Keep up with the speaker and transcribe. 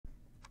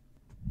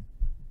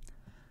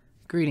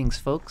Greetings,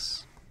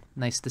 folks.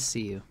 Nice to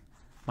see you.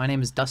 My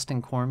name is Dustin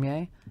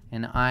Cormier,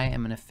 and I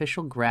am an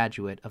official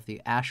graduate of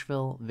the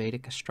Asheville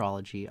Vedic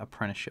Astrology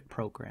Apprenticeship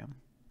Program.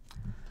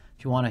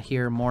 If you want to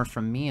hear more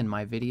from me in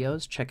my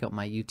videos, check out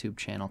my YouTube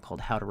channel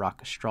called How to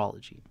Rock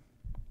Astrology.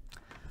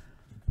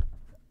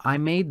 I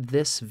made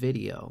this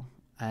video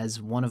as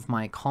one of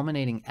my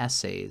culminating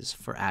essays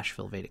for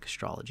Asheville Vedic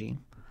Astrology,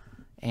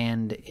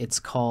 and it's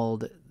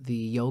called The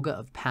Yoga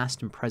of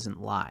Past and Present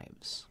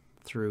Lives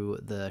through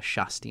the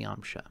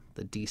Shastyamsha,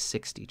 the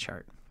D60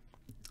 chart.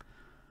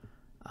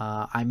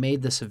 I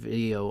made this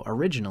video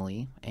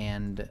originally,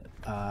 and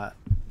I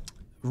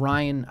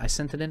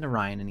sent it in to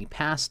Ryan, and he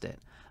passed it.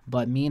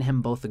 But me and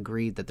him both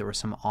agreed that there were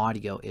some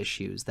audio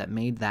issues that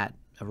made that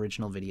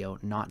original video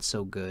not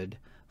so good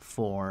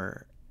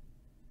for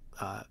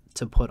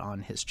to put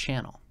on his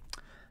channel.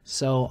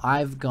 So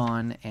I've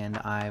gone and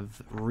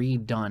I've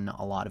redone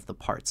a lot of the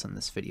parts in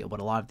this video,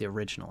 but a lot of the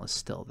original is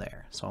still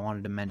there. So I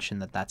wanted to mention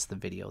that that's the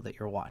video that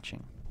you're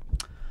watching.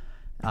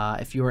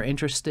 If you are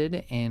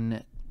interested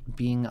in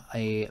being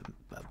a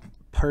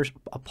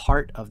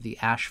part of the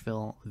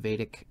Asheville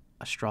Vedic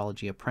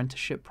Astrology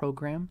Apprenticeship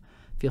Program,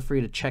 feel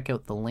free to check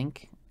out the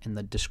link in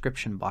the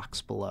description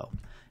box below.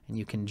 And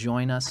you can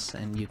join us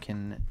and you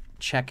can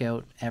check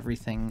out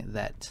everything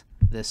that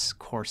this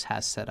course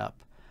has set up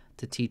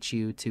to teach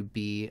you to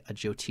be a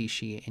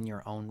Jyotishi in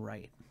your own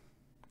right.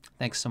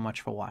 Thanks so much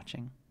for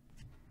watching.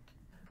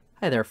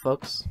 Hi there,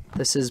 folks.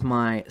 This is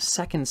my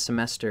second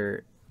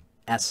semester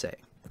essay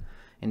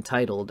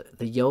entitled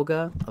The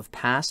Yoga of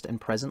Past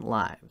and Present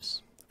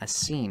Lives, as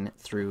seen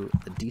through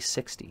the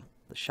D60,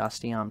 the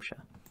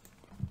Shastyamsha.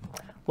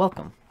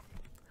 Welcome.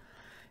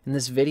 In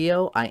this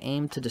video, I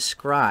aim to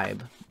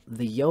describe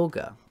the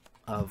yoga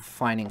of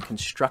finding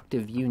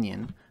constructive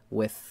union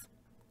with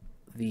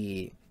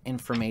the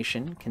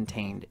information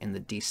contained in the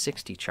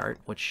D60 chart,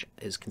 which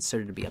is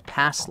considered to be a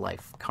past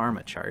life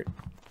karma chart,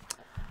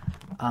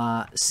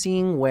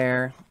 seeing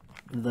where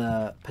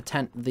the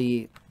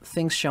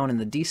things shown in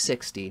the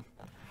D60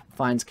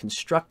 finds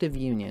constructive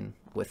union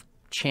with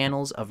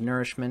channels of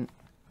nourishment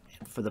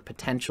for the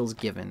potentials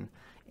given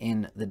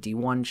in the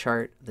D1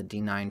 chart, the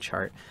D9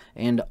 chart,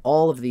 and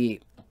all of the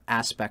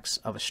aspects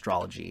of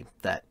astrology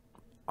that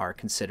are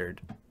considered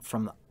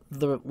from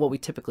what we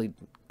typically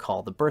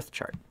call the birth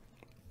chart.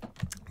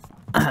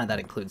 That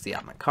includes the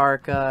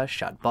Atmakarka,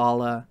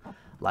 Shadbala,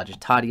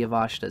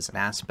 Lajatadhyavashtas and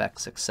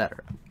aspects,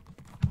 etc.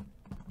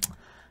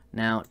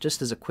 Now,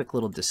 just as a quick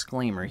little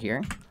disclaimer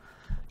here,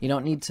 you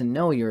don't need to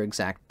know your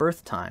exact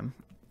birth time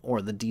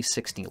or the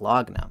D60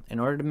 logna in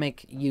order to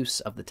make use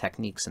of the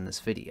techniques in this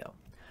video.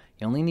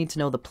 You only need to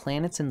know the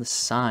planets and the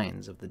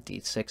signs of the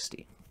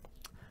D60.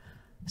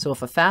 So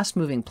if a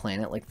fast-moving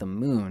planet like the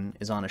moon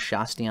is on a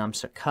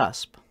Shastyamsha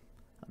cusp,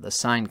 the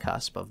sign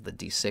cusp of the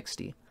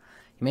D60,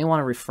 you may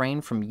want to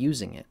refrain from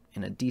using it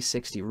in a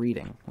D60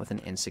 reading with an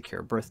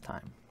insecure birth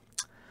time.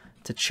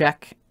 To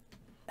check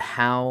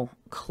how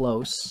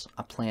close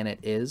a planet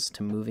is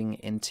to moving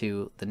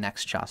into the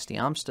next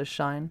Shastyamsha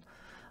sign,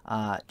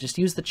 just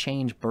use the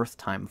change birth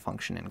time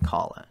function in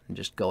Kala and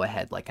just go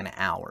ahead like an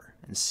hour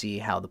and see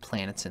how the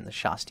planets in the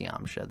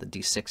Shastyamsha, the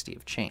D60,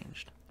 have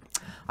changed.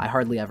 I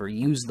hardly ever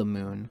use the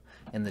moon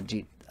in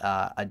the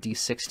a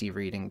D60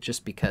 reading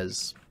just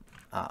because,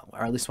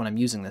 or at least when I'm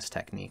using this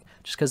technique,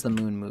 just because the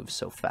moon moves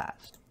so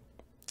fast.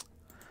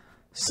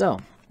 So,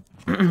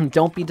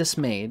 don't be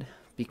dismayed,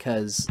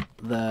 because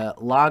the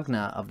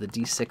logna of the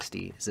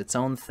D60 is its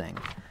own thing,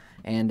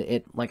 and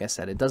it, like I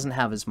said, it doesn't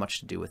have as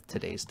much to do with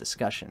today's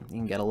discussion. You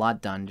can get a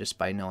lot done just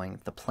by knowing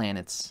the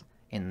planets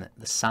in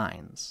the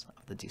signs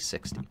of the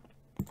D60.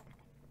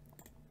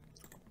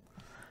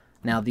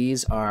 Now,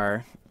 these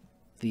are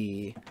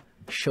the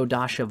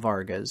Shodasha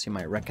Vargas. You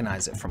might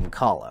recognize it from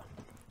Kala.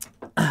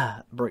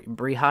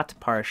 Brihat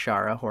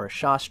Parashara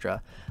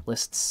Horashastra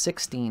lists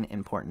 16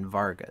 important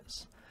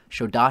Vargas.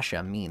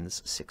 Shodasha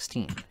means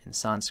 16 in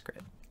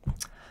Sanskrit.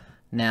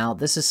 Now,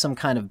 this is some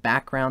kind of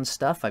background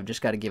stuff. I've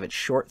just got to give it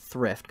short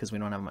thrift because we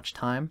don't have much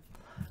time.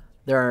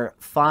 There are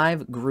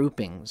 5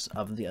 groupings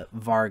of the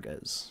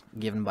Vargas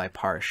given by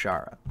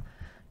Parashara.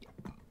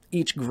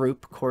 Each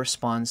group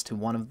corresponds to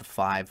one of the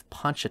 5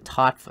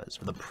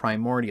 Panchatattvas, or the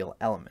primordial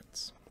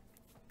elements.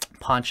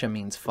 Pancha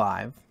means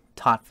 5.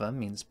 Tattva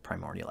means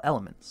primordial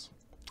elements.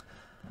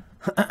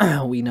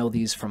 We know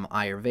these from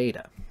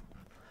Ayurveda.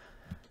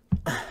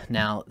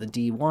 Now, the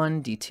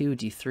D1, D2,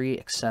 D3,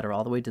 etc.,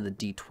 all the way to the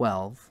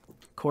D12,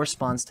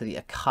 corresponds to the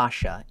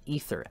Akasha,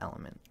 ether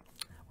element.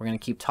 We're going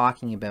to keep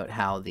talking about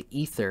how the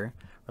ether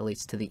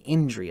relates to the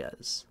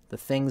Indriyas, the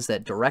things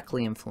that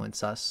directly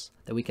influence us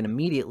that we can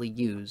immediately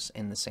use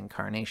in this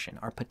incarnation,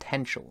 our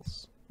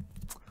potentials.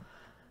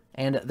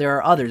 And there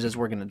are others, as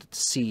we're going to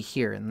see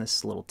here in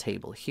this little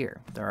table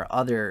here. There are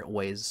other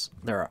ways,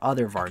 there are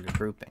other Varga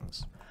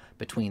groupings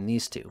between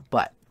these two,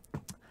 but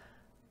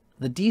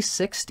the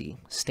D60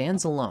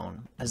 stands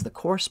alone as the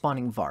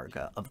corresponding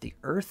Varga of the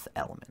earth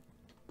element,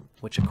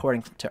 which,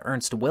 according to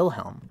Ernst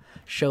Wilhelm,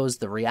 shows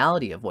the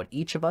reality of what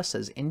each of us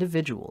as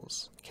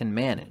individuals can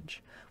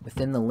manage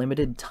within the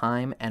limited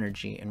time,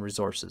 energy, and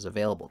resources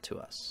available to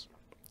us.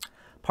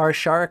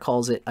 Parashara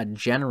calls it a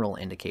general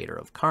indicator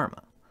of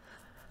karma.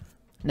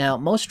 Now,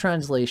 most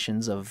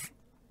translations of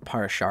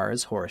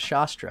Parashara's Hora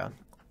Shastra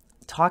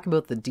talk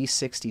about the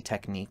D60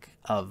 technique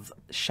of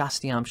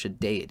Shastyamsha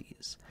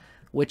deities,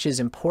 which is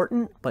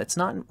important, but it's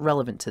not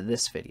relevant to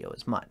this video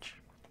as much.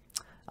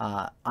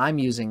 I'm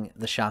using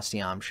the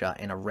Shastyamsha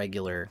in a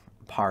regular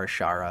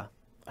Parashara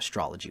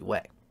astrology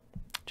way,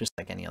 just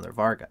like any other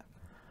Varga.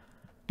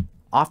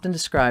 Often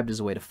described as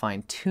a way to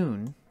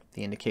fine-tune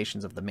the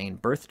indications of the main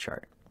birth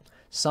chart,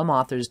 some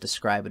authors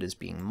describe it as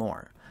being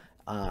more.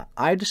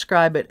 I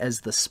describe it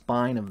as the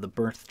spine of the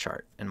birth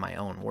chart in my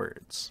own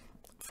words,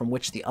 from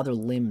which the other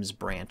limbs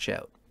branch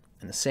out.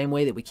 In the same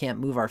way that we can't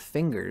move our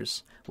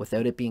fingers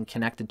without it being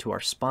connected to our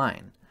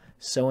spine,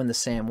 so in the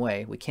same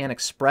way, we can't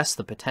express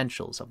the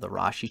potentials of the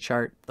Rashi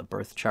chart, the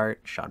birth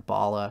chart,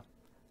 Shadbala,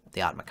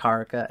 the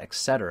Atmakarika,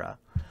 etc.,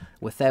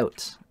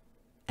 without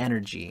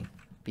energy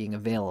being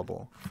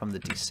available from the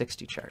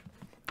D60 chart.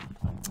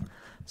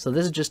 So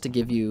this is just to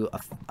give you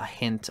a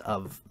hint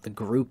of the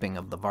grouping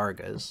of the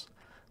Vargas.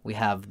 We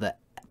have the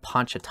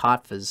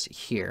Panchatattvas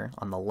here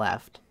on the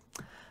left,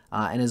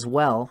 and as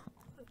well,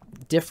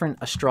 different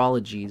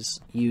astrologies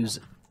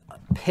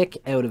pick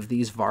out of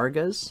these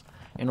Vargas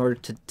in order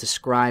to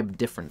describe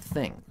different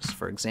things.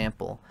 For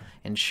example,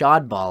 in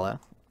Shadbala,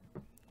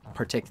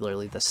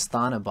 particularly the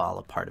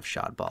Sthanabala part of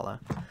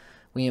Shadbala,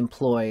 we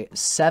employ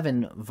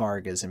 7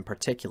 Vargas in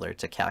particular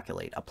to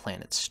calculate a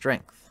planet's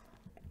strength.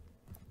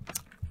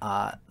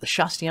 The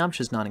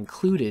Shastyamsha is not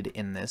included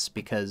in this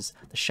because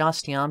the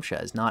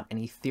Shastyamsha is not an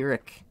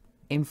etheric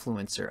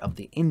influencer of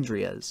the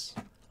Indriyas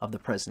of the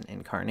present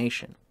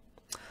incarnation.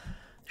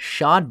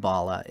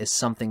 Shadbala is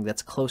something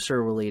that's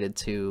closer related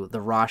to the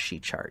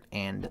Rashi chart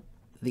and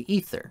the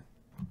ether.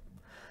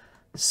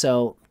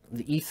 So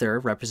the ether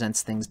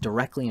represents things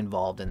directly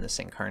involved in this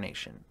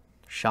incarnation.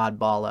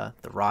 Shadbala,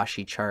 the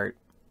Rashi chart,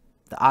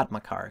 the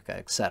Atmakarika,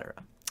 etc.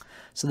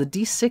 So the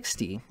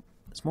D60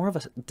 is more of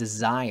a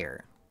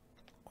desire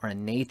or a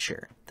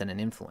nature than an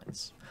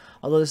influence.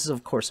 Although this is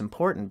of course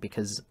important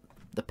because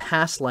the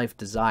past life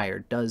desire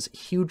does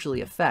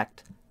hugely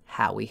affect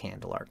how we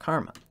handle our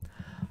karma.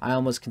 I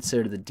almost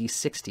consider the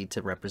D60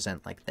 to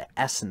represent like the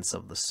essence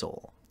of the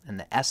soul, and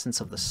the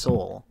essence of the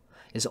soul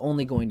is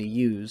only going to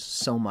use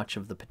so much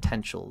of the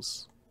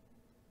potentials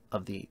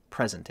of the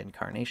present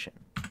incarnation.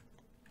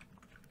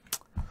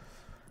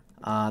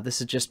 This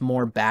is just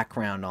more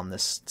background on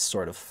this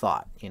sort of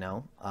thought, you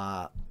know.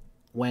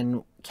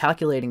 When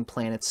calculating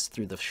planets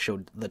through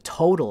the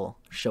total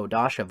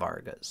Shodasha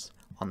Vargas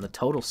on the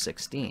total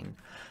 16,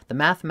 the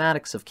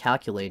mathematics of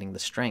calculating the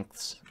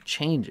strengths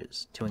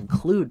changes to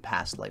include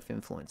past life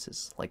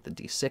influences like the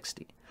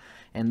D60.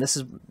 And this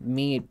is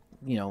me,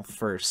 you know,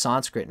 for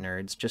Sanskrit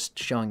nerds, just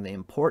showing the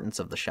importance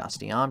of the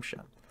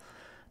Shastyamsha.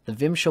 The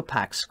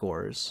Vimshopak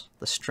scores,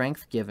 the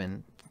strength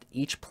given to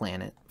each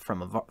planet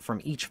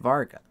from each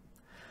Varga.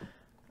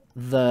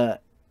 The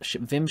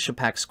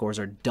Vimshopak scores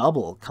are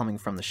double coming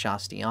from the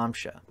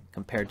Shastyamsha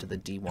compared to the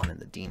D1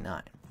 and the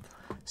D9.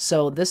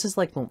 So this is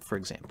like, for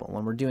example,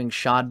 when we're doing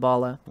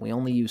Shadbala, we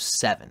only use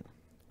 7.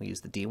 We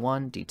use the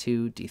D1,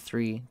 D2,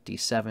 D3,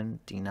 D7,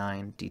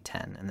 D9,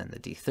 D10, and then the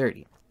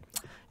D30.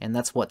 And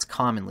that's what's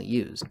commonly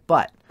used.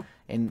 But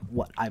in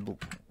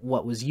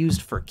what was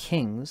used for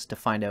kings to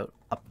find out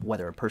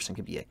whether a person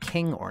could be a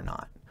king or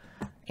not,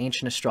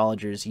 ancient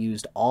astrologers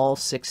used all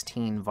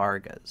 16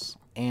 Vargas.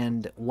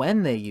 And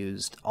when they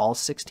used all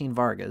 16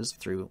 Vargas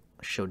through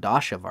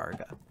Shodasha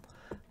Varga,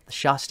 the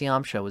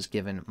Shastyamsha was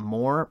given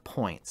more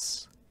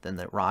points than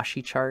the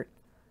Rashi chart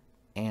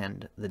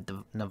and the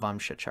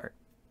Navamsha chart.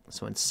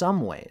 So in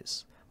some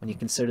ways, when you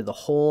consider the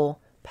whole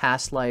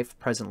past life,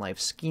 present life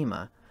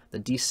schema, the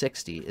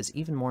D60 is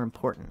even more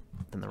important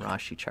than the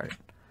Rashi chart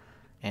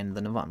and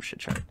the Navamsha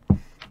chart.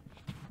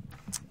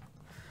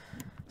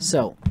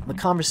 So, the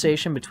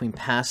conversation between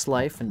past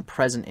life and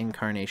present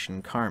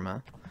incarnation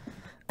karma,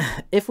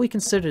 if we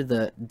consider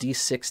the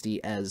D60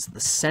 as the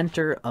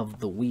center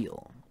of the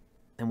wheel,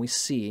 then we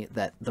see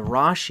that the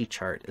Rashi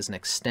chart is an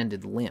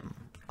extended limb,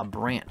 a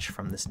branch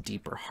from this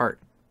deeper heart.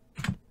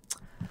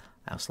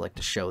 I also like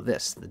to show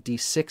this. The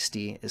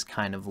D60 is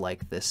kind of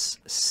like this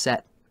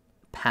set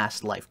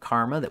past life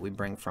karma that we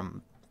bring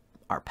from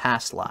our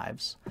past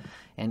lives,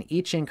 and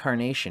each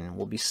incarnation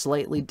will be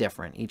slightly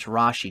different. Each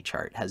Rashi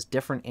chart has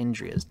different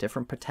indriyas,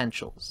 different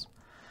potentials.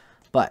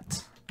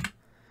 But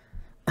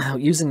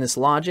using this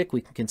logic,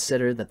 we can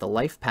consider that the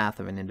life path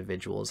of an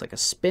individual is like a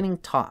spinning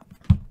top.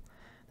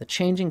 The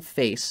changing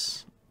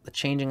face, the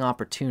changing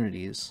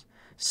opportunities,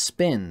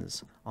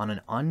 spins on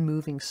an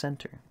unmoving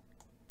center.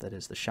 That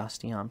is the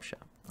Shastyamsha.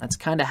 That's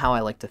kind of how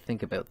I like to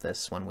think about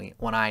this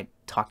when I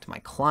talk to my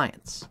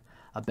clients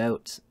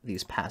about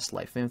these past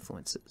life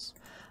influences.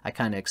 I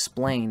kind of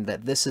explain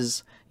that this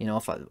is, you know,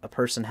 if a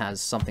person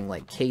has something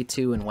like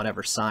K2 in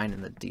whatever sign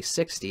in the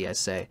D60, I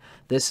say,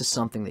 this is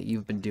something that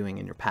you've been doing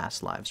in your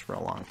past lives for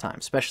a long time,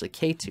 especially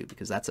K2,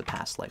 because that's a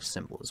past life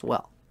symbol as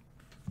well.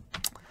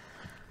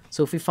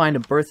 So if we find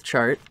a birth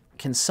chart,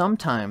 can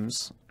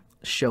sometimes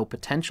show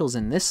potentials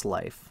in this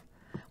life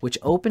which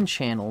open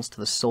channels to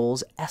the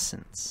soul's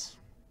essence.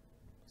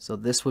 So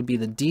this would be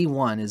the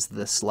D1 is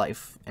this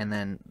life, and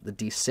then the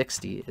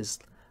D60 is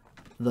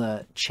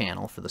the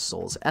channel for the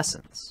soul's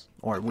essence.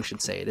 Or we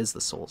should say it is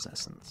the soul's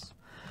essence.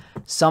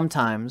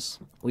 Sometimes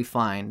we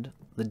find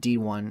the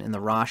D1 in the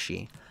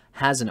Rashi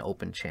has an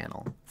open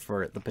channel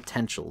for the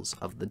potentials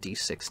of the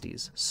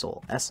D60's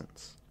soul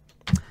essence.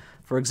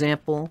 For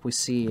example, we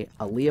see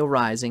a Leo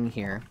rising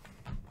here.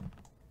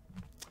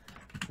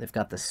 They've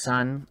got the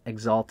sun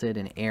exalted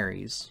in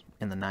Aries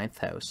in the 9th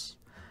house.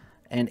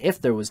 And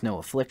if there was no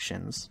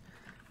afflictions,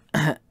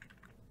 and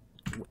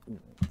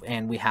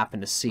we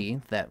happen to see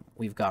that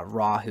we've got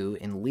Rahu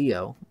in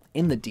Leo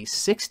in the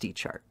D60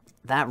 chart,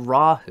 that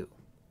Rahu,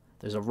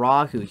 there's a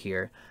Rahu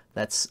here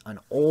that's an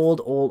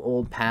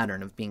old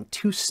pattern of being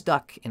too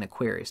stuck in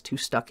Aquarius, too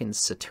stuck in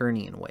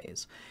Saturnian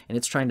ways. And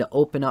it's trying to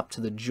open up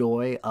to the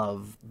joy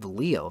of the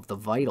Leo, of the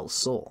vital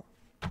soul.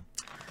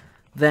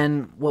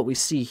 Then what we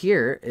see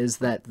here is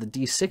that the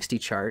D60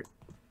 chart,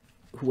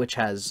 which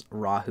has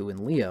Rahu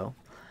in Leo,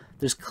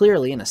 there's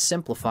clearly, in a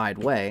simplified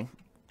way,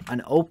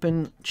 an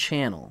open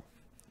channel,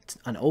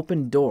 an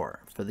open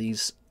door for the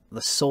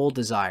soul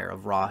desire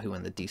of Rahu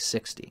in the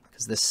D60,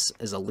 because this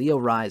is a Leo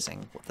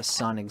rising with the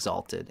sun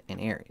exalted in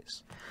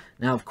Aries.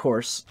 Now, of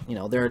course, you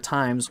know, there are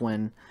times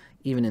when,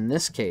 even in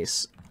this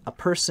case, a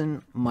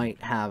person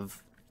might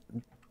have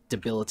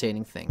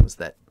debilitating things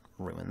that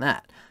ruin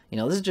that. You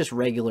know, this is just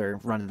regular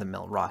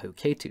run-of-the-mill Rahu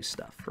Ketu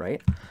stuff,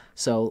 right?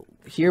 So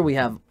here we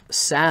have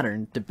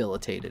Saturn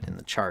debilitated in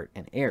the chart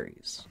in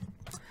Aries,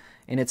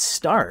 and it's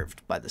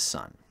starved by the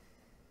sun,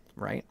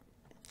 right?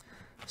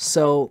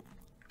 So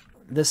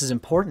this is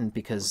important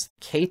because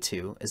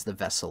Ketu is the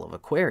vessel of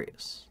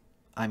Aquarius.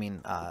 I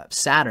mean,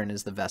 Saturn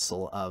is the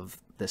vessel of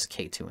this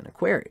Ketu in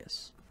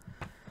Aquarius.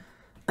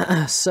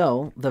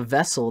 So the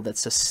vessel that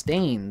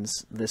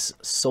sustains this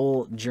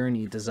soul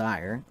journey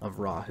desire of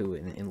Rahu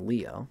in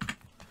Leo,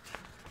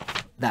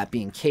 that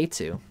being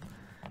Ketu,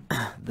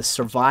 the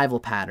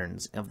survival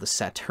patterns of the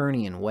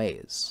Saturnian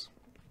ways.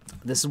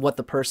 This is what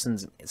the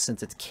person's,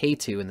 since it's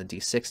Ketu in the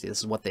D60, this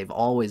is what they've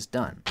always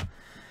done.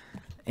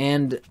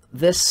 And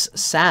this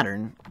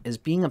Saturn is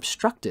being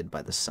obstructed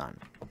by the sun.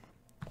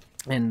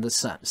 And the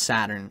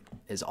Saturn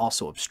is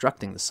also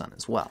obstructing the sun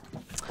as well.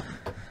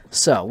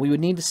 So we would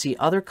need to see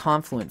other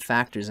confluent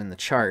factors in the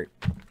chart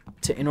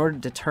in order to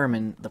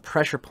determine the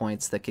pressure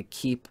points that could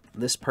keep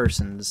this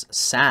person's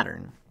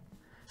Saturn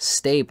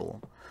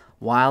stable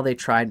while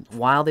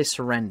they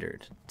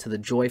surrendered to the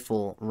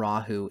joyful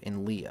Rahu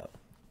in Leo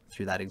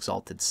through that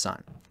exalted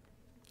sun.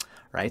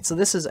 Right? So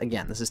this is,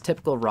 again, this is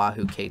typical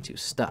Rahu Ketu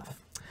stuff,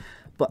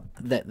 but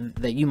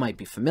that you might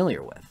be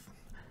familiar with.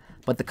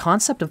 But the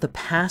concept of the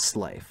past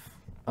life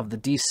of the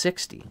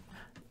D60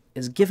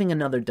 is giving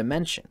another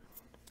dimension.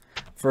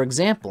 For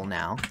example,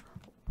 now,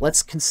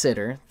 let's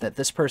consider that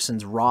this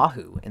person's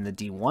Rahu in the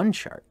D1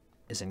 chart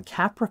is in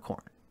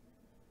Capricorn.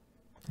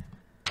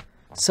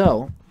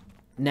 So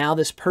now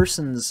this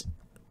person's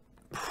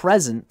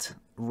present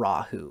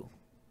Rahu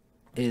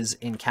is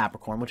in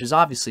Capricorn, which is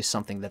obviously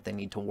something that they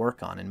need to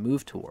work on and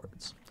move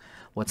towards.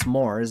 What's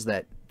more is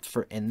that,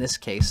 in this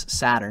case,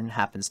 Saturn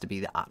happens to be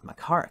the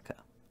Atmakaraka.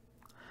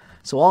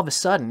 So all of a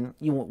sudden,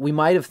 we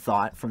might have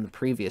thought from the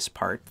previous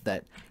part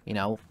that, you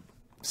know,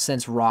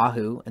 since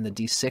Rahu and the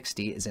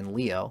D60 is in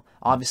Leo,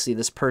 obviously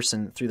this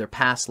person, through their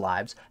past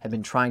lives, have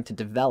been trying to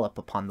develop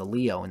upon the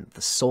Leo and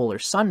the solar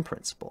sun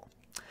principle.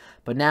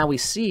 But now we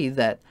see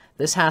that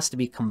this has to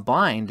be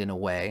combined in a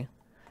way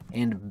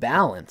and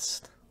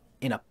balanced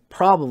in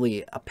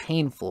probably a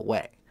painful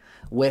way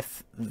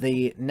with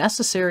the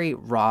necessary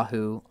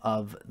Rahu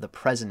of the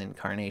present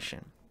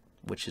incarnation,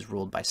 which is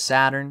ruled by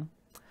Saturn,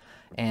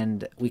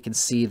 and we can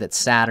see that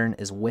Saturn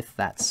is with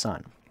that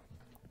sun.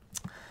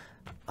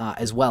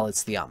 As well,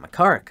 it's the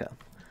Atmakaraka.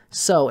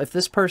 So if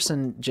this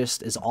person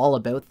just is all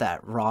about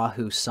that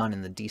Rahu sun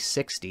in the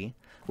D60,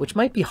 which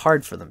might be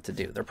hard for them to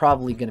do, they're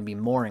probably going to be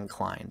more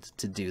inclined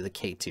to do the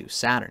Ketu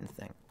Saturn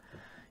thing.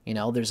 You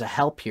know, there's a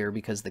help here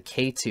because the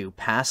Ketu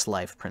past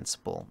life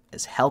principle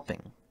is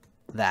helping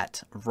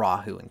that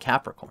Rahu in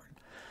Capricorn,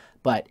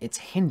 but it's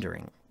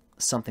hindering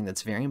something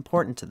that's very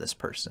important to this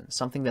person,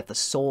 something that the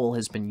soul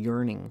has been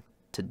yearning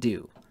to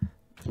do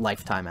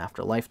lifetime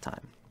after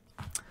lifetime.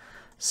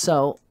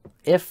 So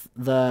if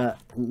the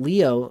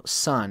Leo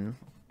sun,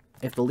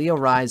 if the Leo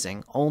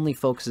rising only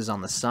focuses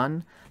on the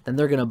sun, then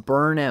they're going to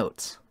burn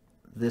out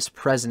this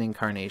present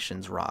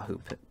incarnation's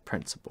Rahu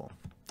principle.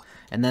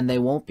 And then they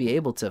won't be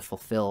able to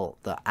fulfill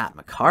the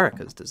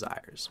Atmakaraka's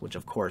desires, which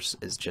of course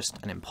is just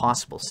an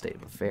impossible state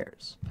of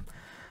affairs.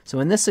 So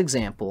in this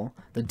example,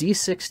 the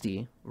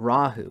D60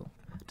 Rahu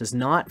does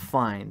not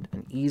find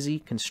an easy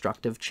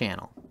constructive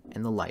channel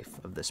in the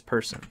life of this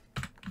person.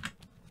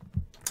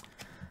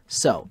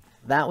 So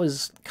that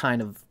was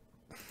kind of,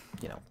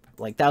 you know,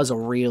 like that was a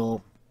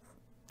real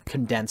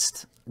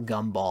condensed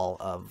gumball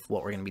of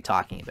what we're going to be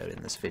talking about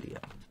in this video.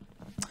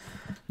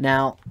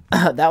 Now,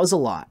 that was a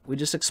lot. We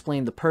just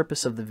explained the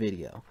purpose of the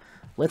video.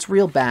 let's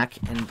reel back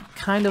and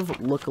kind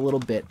of look a little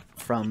bit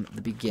from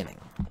the beginning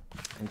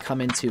and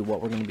come into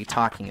what we're going to be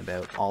talking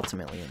about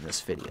ultimately in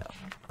this video.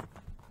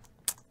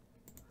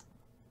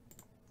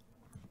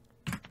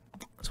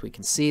 So we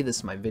can see this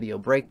is my video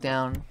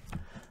breakdown.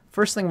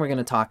 First thing we're going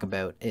to talk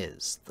about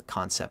is the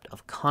concept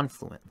of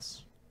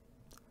confluence.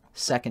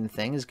 Second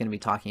thing is going to be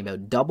talking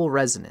about double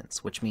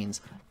resonance, which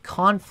means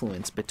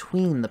confluence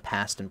between the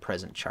past and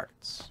present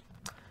charts,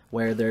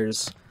 where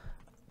there's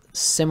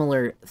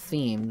similar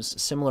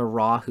themes, similar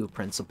Rahu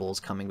principles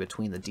coming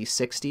between the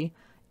D60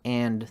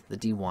 and the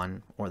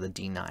D1 or the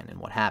D9 and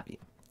what have you.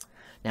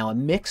 Now, a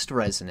mixed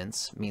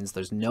resonance means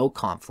there's no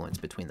confluence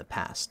between the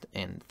past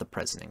and the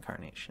present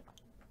incarnation.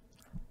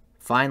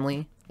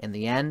 Finally, in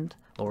the end,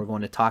 what we're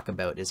going to talk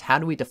about is how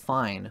do we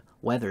define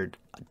whether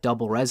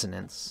double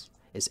resonance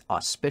is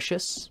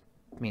auspicious,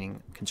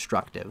 meaning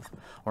constructive,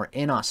 or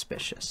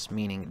inauspicious,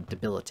 meaning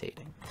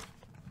debilitating.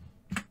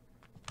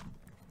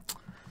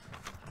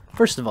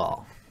 First of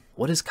all,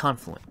 what is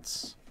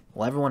confluence?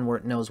 Well,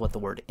 everyone knows what the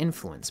word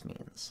influence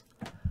means.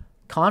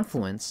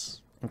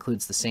 Confluence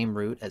includes the same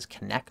root as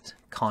connect,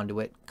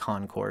 conduit,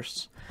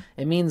 concourse.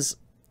 It means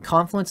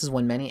confluence is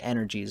when many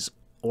energies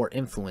or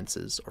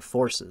influences or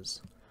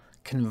forces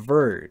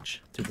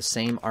converge through the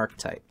same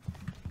archetype.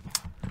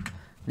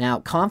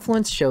 Now,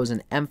 confluence shows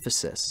an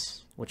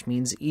emphasis, which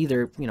means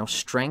either,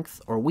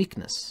 strength or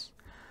weakness.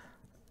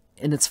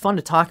 And it's fun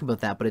to talk about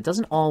that, but it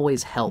doesn't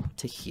always help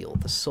to heal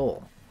the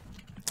soul.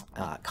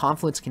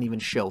 Confluence can even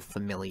show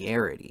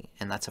familiarity,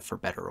 and that's a for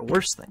better or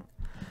worse thing.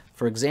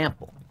 For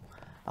example,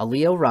 a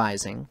Leo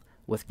rising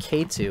with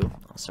K2,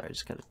 I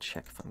just got to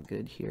check if I'm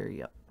good here,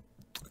 yep.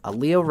 A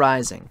Leo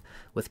rising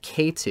with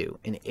K2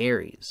 in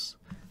Aries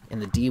in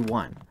the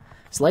D1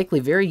 is likely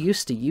very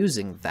used to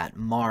using that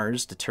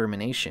Mars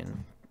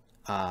determination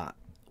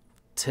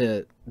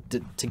to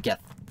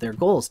get their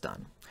goals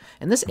done.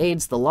 And this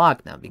aids the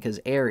Lagna because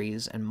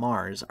Aries and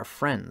Mars are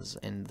friends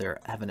and they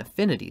have an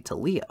affinity to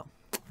Leo.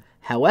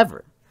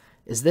 However,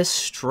 is this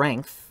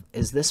strength,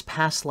 is this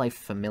past life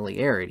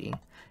familiarity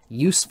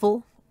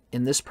useful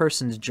in this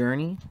person's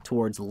journey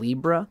towards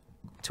Libra,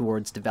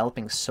 towards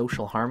developing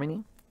social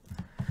harmony?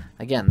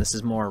 Again, this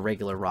is more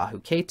regular Rahu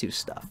Ketu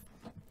stuff.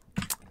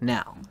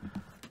 Now,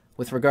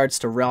 with regards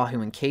to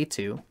Rahu and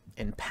Ketu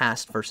in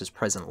past versus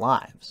present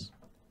lives,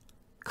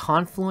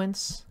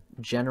 confluence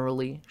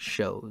generally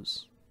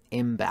shows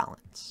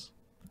imbalance.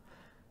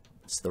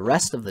 So the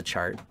rest of the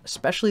chart,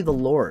 especially the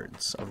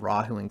lords of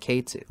Rahu and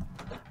Ketu,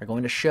 are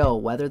going to show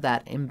whether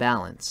that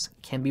imbalance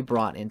can be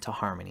brought into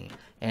harmony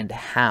and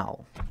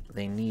how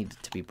they need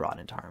to be brought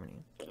into harmony.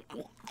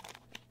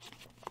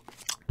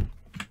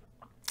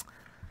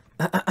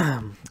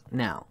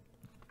 Now,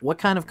 what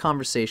kind of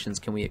conversations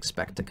can we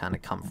expect to kind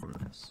of come from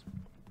this?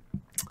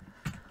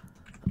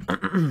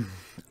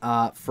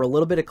 For a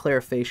little bit of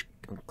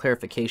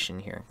clarification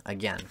here,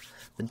 again,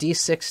 the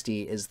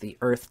D60 is the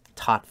Earth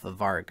Tattva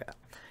Varga,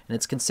 and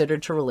it's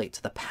considered to relate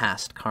to the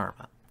past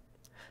karma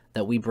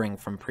that we bring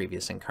from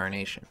previous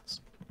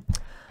incarnations.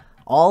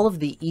 All of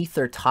the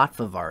Ether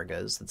Tattva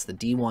Vargas, that's the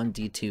D1,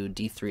 D2,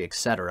 D3,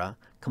 etc.,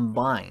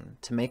 combine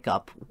to make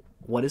up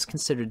what is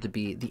considered to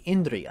be the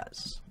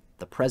Indriyas,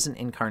 the present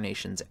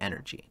incarnation's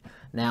energy.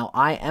 Now,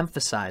 I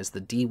emphasize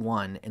the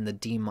D1 and the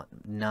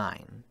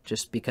D9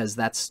 just because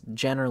that's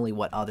generally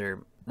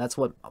that's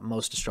what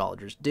most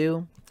astrologers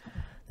do.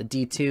 The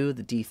D2,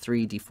 the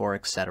D3, D4,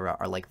 etc.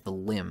 are like the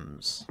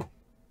limbs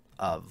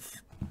of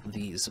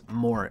these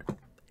more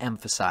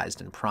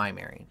emphasized and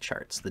primary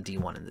charts, the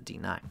D1 and the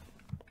D9.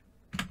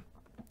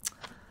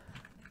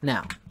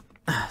 Now,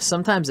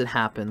 sometimes it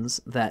happens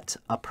that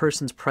a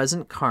person's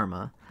present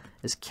karma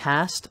is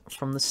cast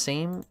from the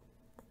same...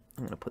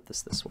 I'm going to put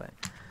this way.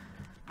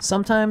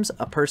 Sometimes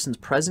a person's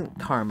present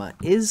karma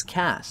is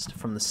cast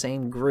from the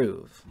same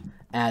groove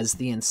as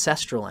the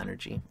ancestral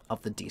energy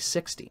of the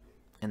D60.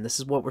 And this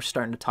is what we're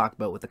starting to talk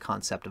about with the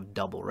concept of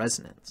double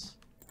resonance.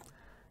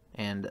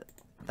 And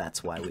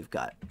that's why we've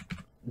got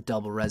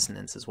double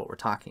resonance is what we're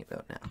talking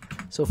about now.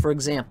 So for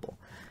example,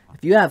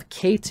 if you have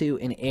K2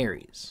 in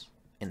Aries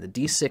in the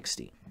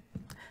D60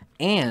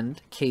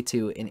 and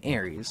K2 in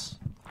Aries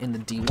in the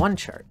D1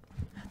 chart,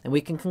 then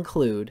we can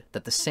conclude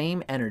that the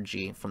same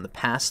energy from the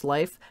past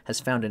life has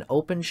found an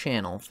open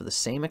channel for the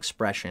same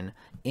expression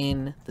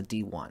in the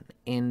D1,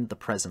 in the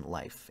present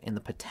life, in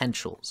the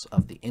potentials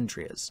of the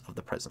Indriyas of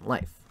the present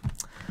life.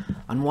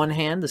 On one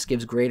hand, this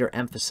gives greater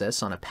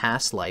emphasis on a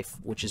past life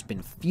which has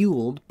been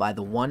fueled by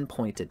the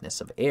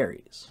one-pointedness of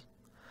Aries.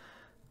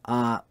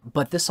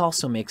 But this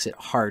also makes it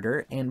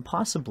harder and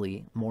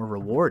possibly more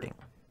rewarding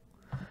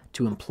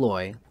to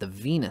employ the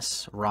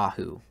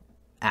Venus-Rahu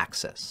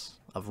axis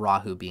of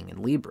Rahu being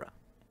in Libra.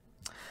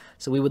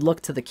 So we would look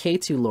to the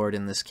K2 Lord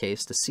in this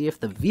case to see if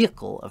the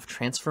vehicle of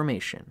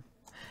transformation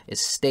is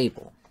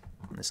stable.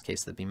 In this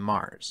case, that'd be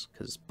Mars,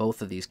 because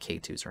both of these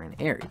K2s are in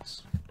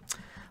Aries.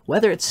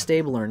 Whether it's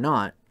stable or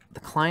not, the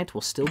client will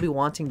still be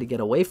wanting to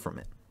get away from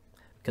it,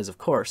 because of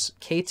course,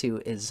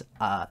 K2 is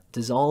a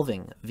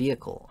dissolving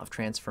vehicle of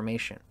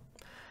transformation.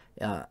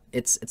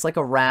 It's like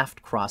a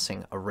raft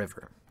crossing a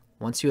river.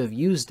 Once you have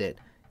used it,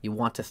 you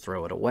want to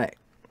throw it away.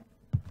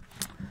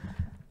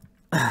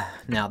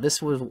 Now,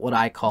 this was what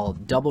I call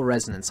double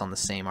resonance on the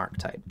same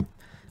archetype.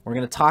 We're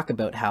going to talk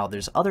about how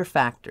there's other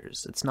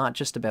factors. It's not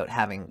just about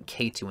having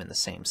Ketu in the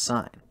same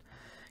sign.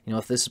 You know,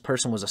 if this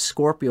person was a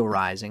Scorpio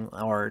rising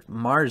or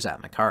Mars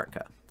at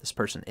Makaraka, this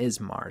person is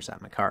Mars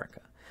at Makaraka.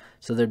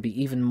 So there'd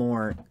be even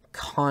more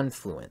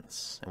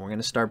confluence. And we're going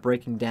to start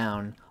breaking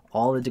down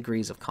all the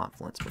degrees of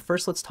confluence. But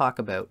first, let's talk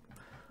about,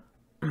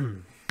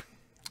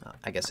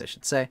 I guess I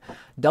should say,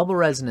 double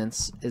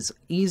resonance is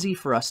easy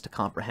for us to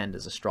comprehend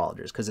as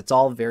astrologers because it's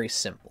all very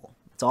simple.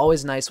 It's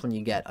always nice when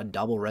you get a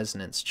double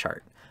resonance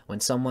chart. When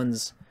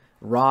someone's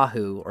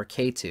Rahu or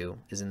Ketu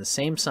is in the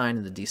same sign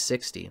in the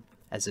D60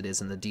 as it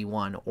is in the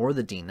D1 or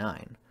the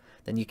D9,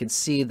 then you can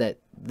see that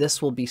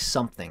this will be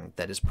something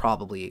that is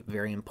probably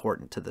very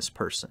important to this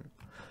person.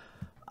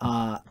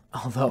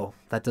 Although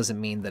that doesn't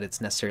mean that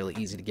it's necessarily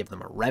easy to give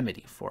them a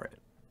remedy for it.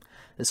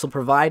 This will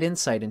provide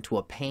insight into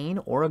a pain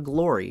or a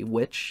glory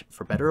which,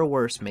 for better or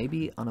worse, may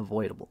be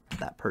unavoidable to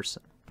that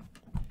person.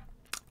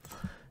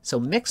 So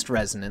mixed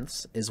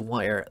resonance is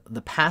where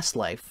the past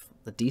life,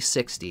 the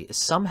D60, is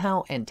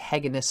somehow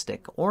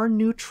antagonistic or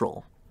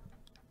neutral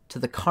to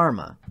the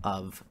karma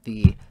of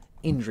the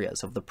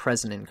Indriyas of the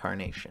present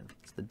incarnation.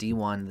 It's the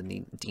D1,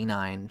 the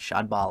D9,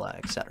 Shadbala,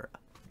 etc.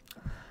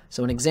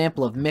 So an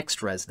example of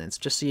mixed resonance,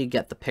 just so you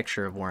get the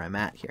picture of where I'm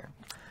at here,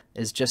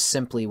 is just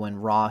simply when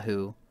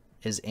Rahu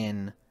is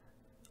in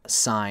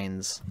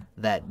signs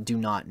that do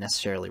not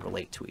necessarily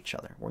relate to each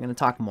other. We're going to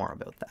talk more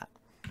about that.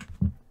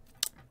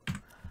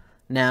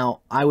 Now,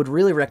 I would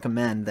really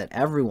recommend that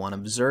everyone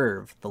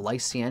observe the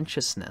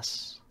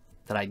licentiousness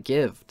that I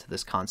give to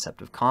this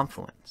concept of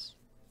confluence.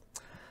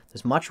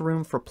 There's much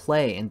room for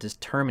play in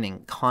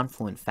determining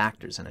confluent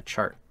factors in a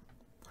chart.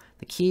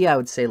 The key, I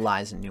would say,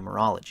 lies in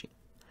numerology.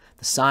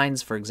 The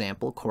signs, for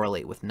example,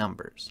 correlate with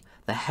numbers.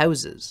 The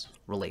houses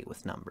relate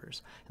with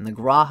numbers. And the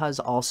grahas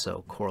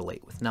also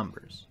correlate with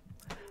numbers.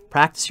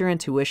 Practice your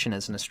intuition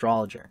as an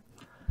astrologer.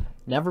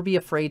 Never be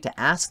afraid to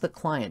ask the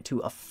client to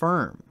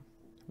affirm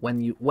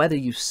whether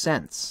you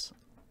sense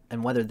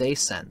and whether they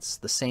sense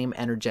the same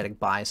energetic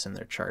bias in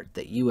their chart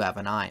that you have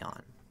an eye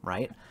on,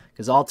 right?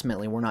 Because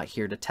ultimately, we're not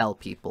here to tell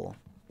people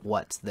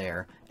what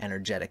their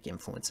energetic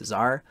influences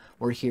are.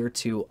 We're here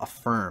to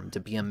affirm, to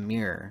be a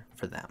mirror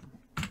for them.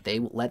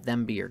 Let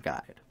them be your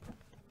guide.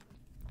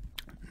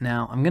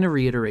 Now, I'm going to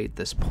reiterate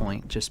this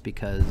point just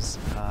because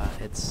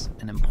it's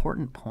an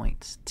important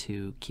point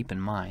to keep in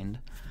mind.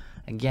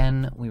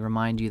 Again, we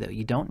remind you that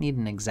you don't need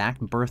an exact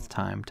birth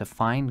time to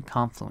find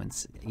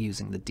confluence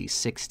using the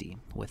D60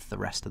 with the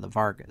rest of the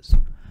Vargas.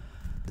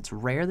 It's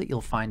rare that you'll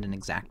find an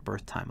exact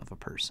birth time of a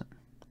person.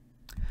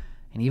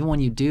 And even when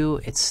you do,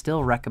 it's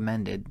still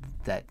recommended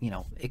that, you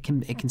know, it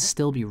can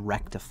still be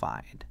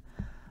rectified.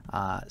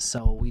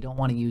 So we don't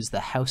want to use the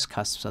house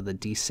cusps of the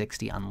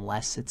D60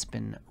 unless it's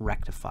been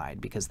rectified,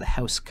 because the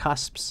house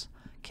cusps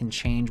can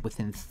change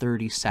within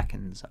 30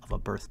 seconds of a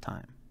birth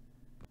time.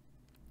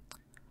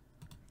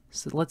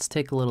 So let's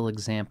take a little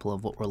example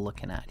of what we're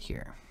looking at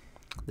here.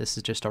 This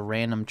is just a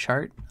random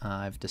chart.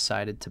 I've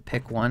decided to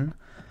pick one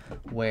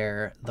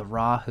where the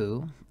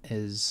Rahu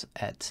is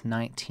at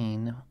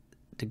 19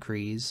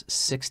 degrees,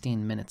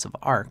 16 minutes of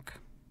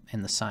arc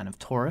in the sign of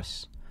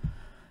Taurus.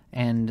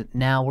 And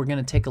now we're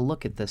going to take a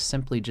look at this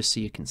simply just so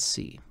you can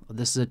see.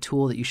 This is a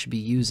tool that you should be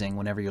using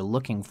whenever you're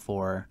looking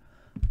for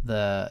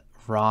the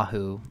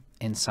Rahu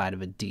inside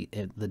of the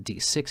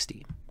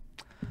D60.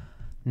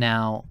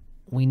 Now,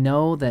 we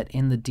know that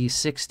in the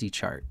D60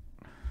 chart,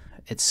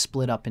 it's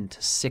split up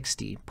into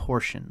 60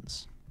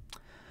 portions,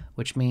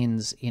 which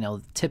means, you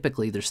know,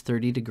 typically there's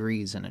 30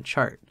 degrees in a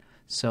chart.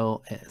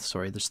 So,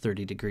 there's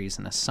 30 degrees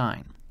in a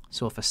sign.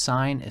 So if a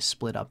sign is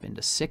split up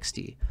into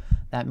 60,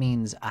 that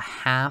means a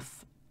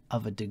half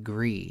of a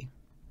degree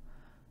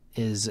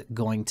is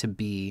going to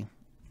be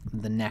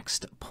the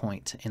next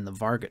point in the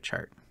Varga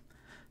chart.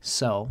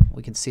 So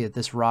we can see that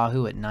this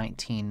Rahu at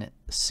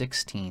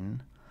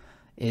 1916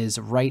 is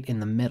right in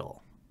the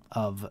middle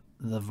of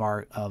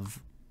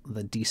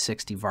the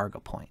D60 Varga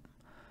point.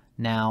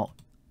 Now,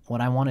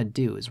 what I want to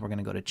do is we're going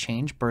to go to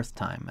change birth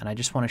time, and I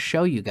just want to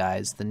show you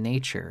guys the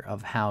nature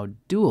of how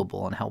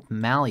doable and how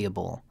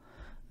malleable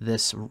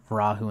this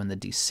Rahu in the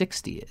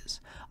D60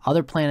 is.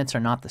 Other planets are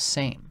not the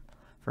same.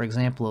 For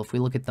example, if we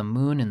look at the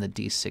moon in the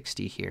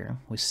D60 here,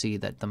 we see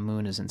that the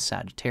moon is in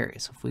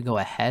Sagittarius. If we go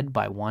ahead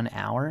by 1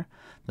 hour,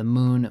 the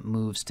moon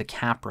moves to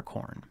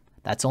Capricorn.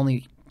 That's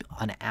only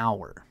an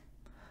hour.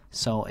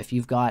 So if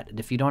you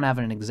don't have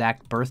an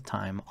exact birth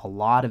time, a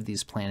lot of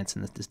these planets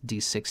in the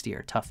D60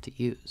 are tough to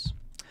use.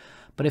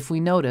 But if we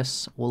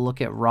notice, we'll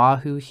look at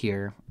Rahu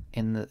here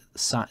in the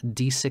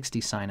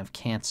D60 sign of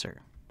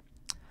Cancer.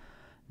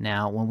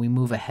 Now, when we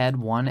move ahead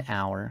 1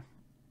 hour,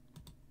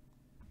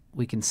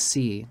 we can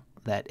see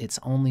that it's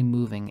only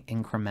moving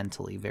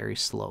incrementally, very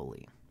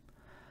slowly.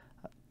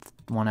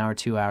 1 hour,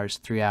 2 hours,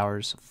 3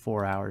 hours,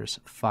 4 hours,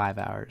 5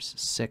 hours,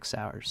 6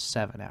 hours,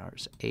 7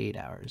 hours, 8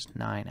 hours,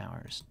 9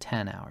 hours,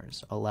 10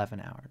 hours,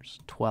 11 hours,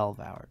 12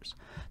 hours.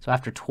 So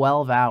after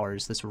 12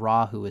 hours, this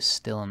Rahu is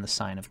still in the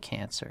sign of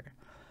Cancer.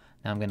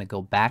 Now I'm going to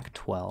go back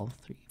 12,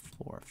 3,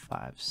 4,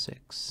 5,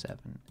 6,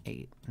 7,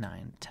 8,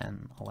 9,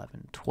 10,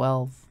 11,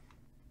 12.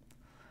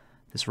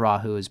 This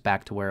Rahu is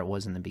back to where it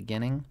was in the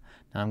beginning.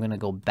 Now I'm going to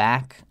go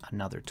back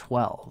another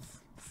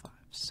 12, 5,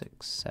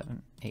 6,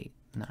 7, 8,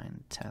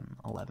 9, 10,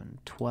 11,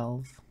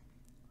 12.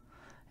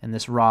 And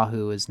this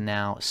Rahu is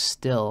now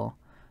still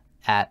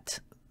at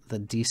the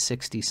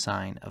D60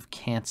 sign of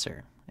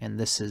Cancer. And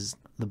this is,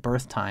 the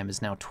birth time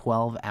is now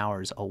 12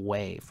 hours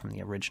away from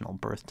the original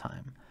birth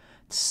time.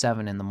 It's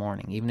 7 in the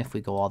morning, even if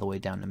we go all the way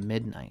down to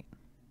midnight.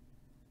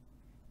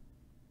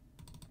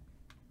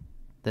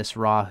 This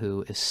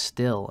Rahu is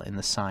still in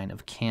the sign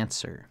of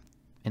Cancer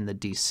in the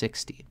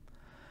D60.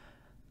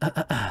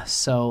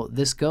 So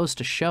this goes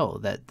to show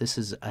that this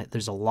is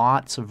there's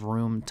lots of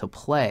room to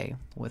play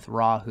with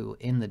Rahu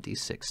in the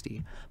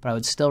D60, but I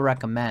would still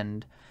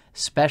recommend,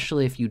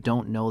 especially if you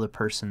don't know the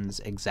person's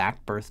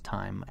exact birth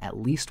time, at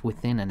least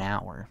within an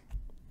hour.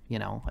 You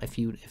know, if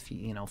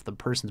the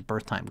person's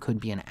birth time could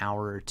be an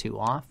hour or two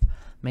off,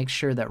 make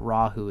sure that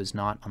Rahu is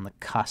not on the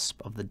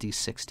cusp of the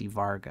D60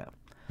 Varga.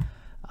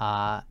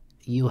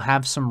 You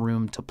have some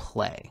room to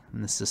play,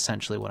 and this is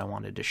essentially what I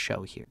wanted to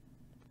show here.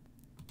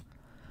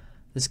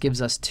 This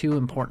gives us two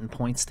important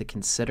points to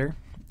consider.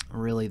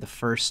 Really, the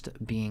first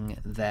being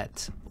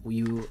that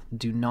you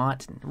do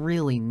not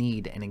really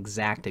need an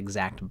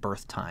exact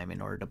birth time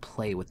in order to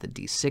play with the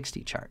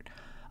D60 chart.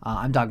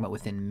 I'm talking about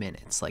within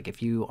minutes. Like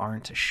if you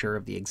aren't sure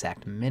of the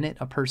exact minute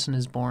a person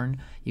is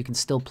born, you can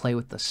still play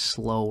with the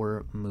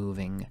slower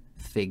moving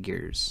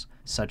figures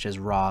such as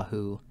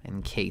Rahu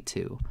and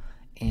Ketu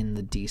in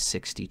the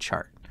D60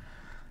 chart.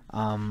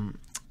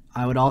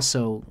 I would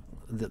also,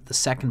 the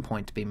second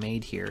point to be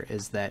made here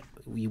is that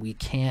we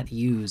can't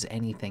use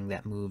anything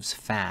that moves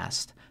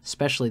fast,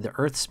 especially the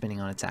Earth spinning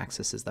on its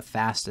axis is the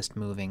fastest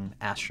moving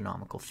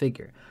astronomical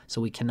figure.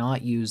 So we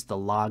cannot use the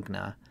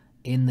Lagna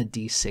in the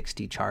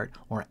D60 chart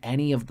or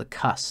any of the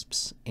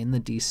cusps in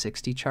the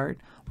D60 chart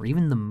or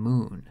even the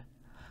moon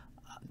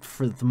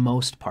for the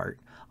most part,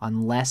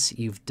 unless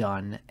you've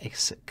done a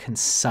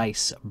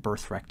concise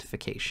birth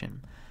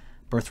rectification.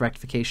 Birth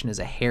rectification is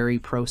a hairy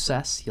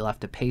process. You'll have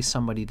to pay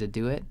somebody to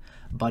do it,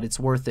 but it's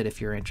worth it if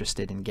you're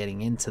interested in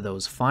getting into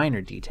those finer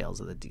details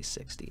of the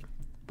D60.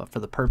 But for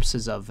the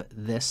purposes of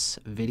this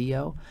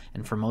video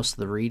and for most of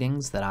the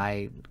readings that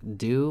I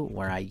do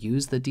where I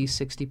use the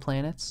D60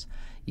 planets,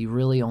 you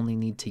really only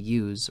need to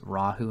use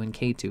Rahu and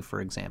Ketu, for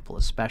example,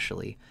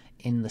 especially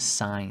in the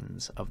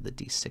signs of the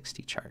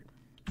D60 chart.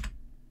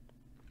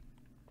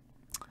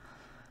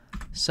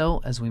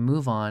 So as we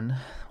move on,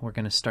 we're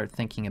going to start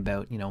thinking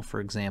about, for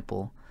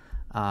example,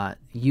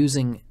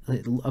 observing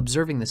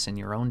this in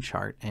your own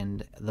chart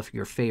and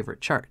your favorite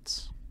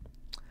charts.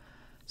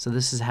 So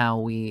this is how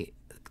we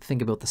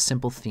think about the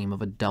simple theme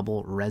of a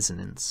double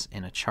resonance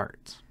in a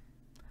chart.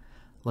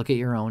 Look at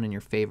your own and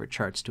your favorite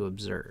charts to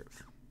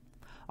observe.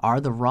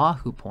 Are the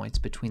Rahu points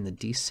between the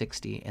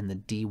D60 and the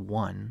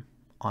D1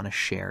 on a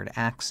shared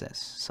axis,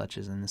 such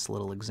as in this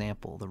little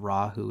example? The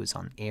Rahu is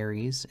on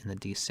Aries in the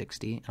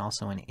D60 and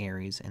also in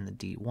Aries in the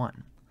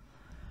D1.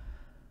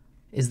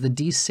 Is the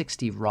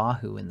D60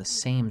 Rahu in the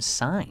same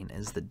sign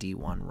as the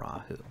D1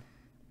 Rahu?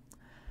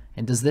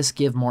 And does this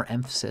give more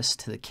emphasis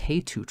to the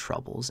Ketu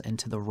troubles and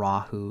to the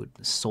Rahu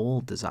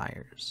soul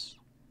desires?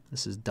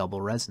 This is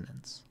double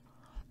resonance.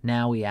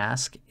 Now we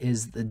ask,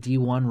 is the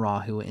D1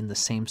 Rahu in the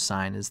same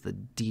sign as the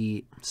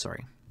D60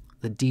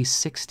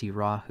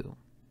 Rahu?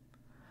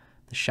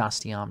 The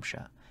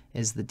Shastyamsha.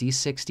 Is the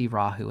D60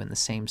 Rahu in the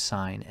same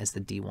sign as the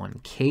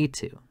D1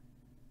 Ketu?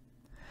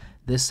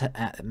 This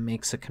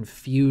makes a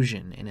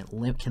confusion, and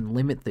it can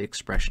limit the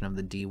expression of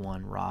the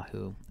D1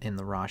 Rahu in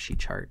the Rashi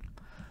chart.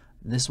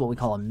 This is what we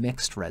call a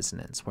mixed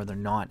resonance, where they're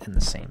not in the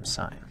same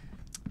sign.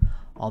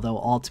 Although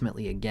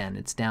ultimately, again,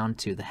 it's down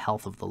to the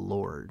health of the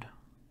Lord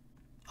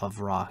of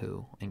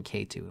Rahu and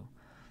Ketu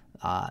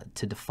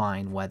to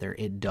define whether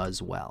it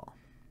does well.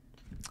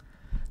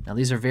 Now,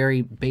 these are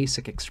very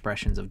basic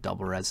expressions of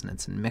double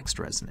resonance and mixed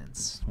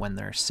resonance when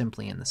they're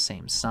simply in the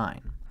same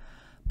sign.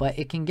 But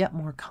it can get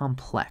more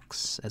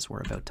complex, as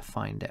we're about to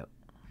find out.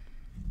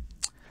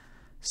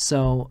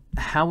 So,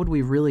 how would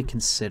we really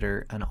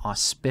consider an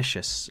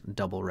auspicious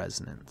double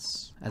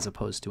resonance as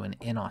opposed to an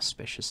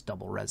inauspicious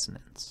double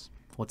resonance?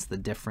 What's the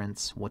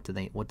difference? What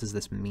does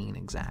this mean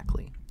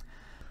exactly?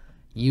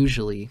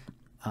 Usually,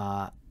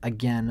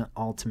 again,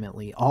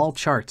 ultimately, all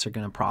charts are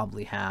going to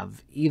probably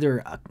have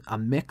either a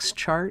mixed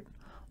chart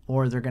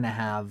or they're going to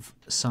have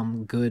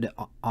some good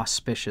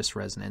auspicious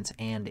resonance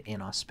and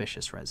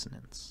inauspicious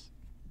resonance.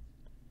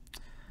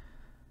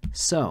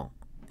 So,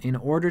 in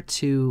order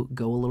to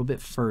go a little bit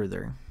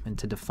further and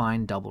to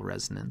define double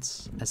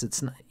resonance, as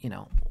it's,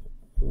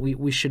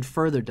 we should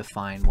further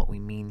define what we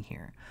mean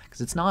here,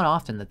 because it's not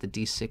often that the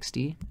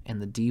D60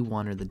 and the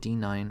D1 or the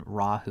D9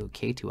 Rahu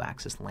Ketu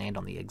axis land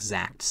on the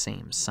exact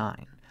same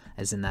sign.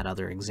 as in that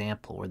other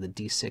example where the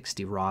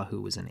D60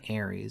 Rahu was in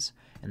Aries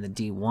and the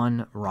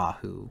D1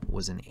 Rahu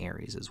was in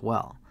Aries as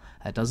well.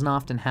 That doesn't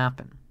often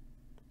happen.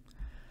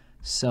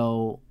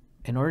 So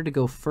in order to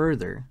go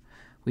further,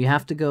 we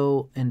have to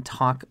go and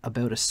talk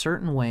about a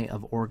certain way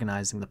of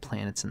organizing the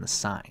planets and the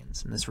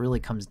signs. And this really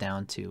comes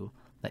down to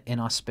the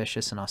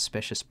inauspicious and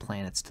auspicious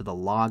planets to the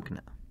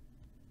Lagna.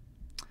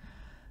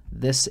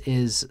 This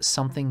is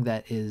something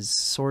that is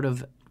sort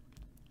of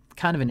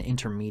kind of an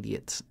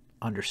intermediate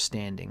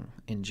understanding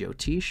in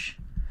Jyotish.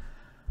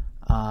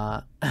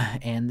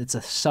 And it's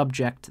a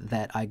subject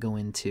that I go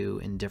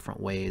into in different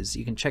ways.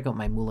 You can check out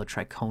my Mula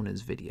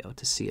Trichona's video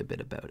to see a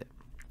bit about it.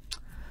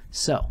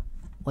 So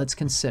let's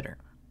consider.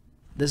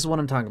 This is what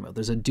I'm talking about.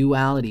 There's a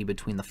duality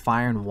between the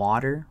fire and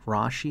water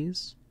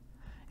Rashis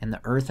and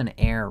the earth and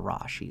air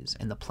Rashis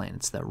and the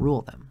planets that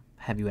rule them.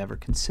 Have you ever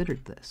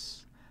considered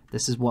this?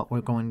 This is what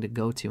we're going to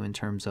go to in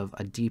terms of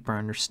a deeper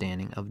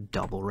understanding of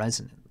double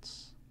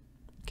resonance.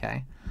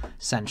 Okay?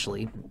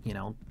 Essentially, you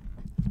know,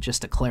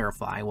 just to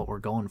clarify, what we're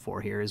going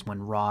for here is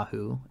when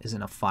Rahu is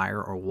in a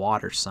fire or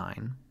water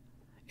sign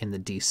in the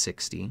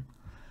D60,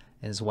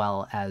 as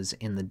well as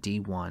in the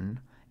D1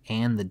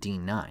 and the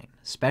D9,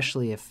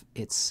 especially if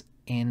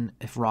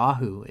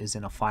Rahu is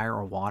in a fire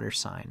or water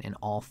sign in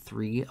all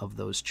three of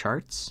those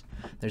charts,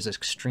 there's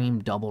extreme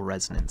double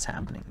resonance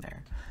happening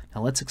there.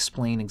 Now let's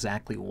explain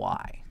exactly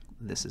why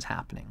this is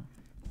happening.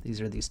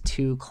 These are these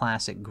two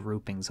classic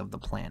groupings of the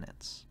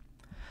planets.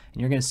 And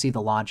you're going to see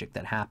the logic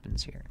that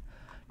happens here.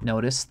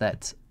 Notice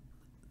that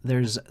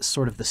there's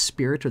sort of the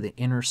spirit or the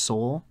inner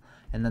soul,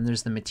 and then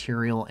there's the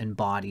material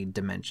embodied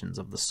dimensions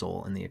of the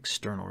soul and the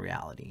external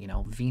reality. You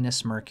know,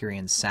 Venus, Mercury,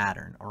 and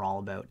Saturn are all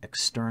about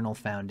external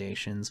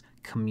foundations,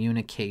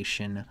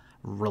 communication,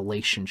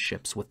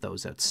 relationships with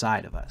those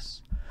outside of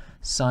us.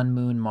 Sun,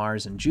 Moon,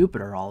 Mars, and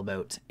Jupiter are all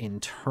about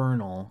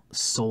internal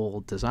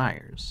soul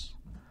desires,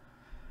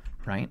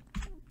 right?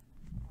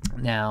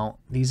 Now,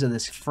 these are the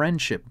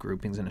friendship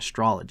groupings in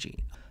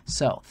astrology.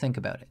 So, think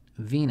about it.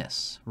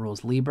 Venus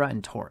rules Libra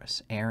and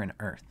Taurus, air and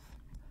earth.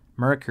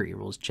 Mercury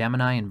rules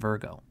Gemini and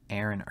Virgo,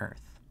 air and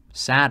earth.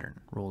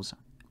 Saturn rules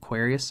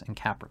Aquarius and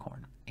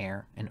Capricorn,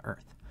 air and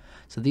earth.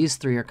 So these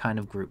three are kind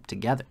of grouped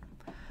together.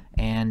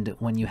 And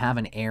when you have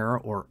an air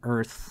or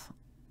earth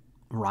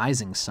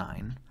rising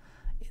sign,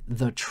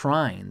 the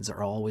trines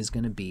are always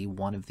going to be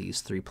one of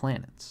these three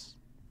planets.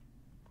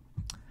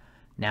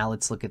 Now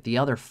let's look at the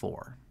other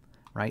four,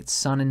 right?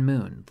 Sun and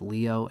Moon,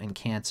 Leo and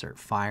Cancer,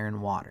 fire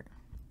and water.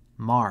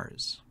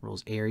 Mars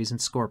rules Aries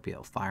and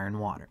Scorpio, fire and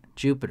water.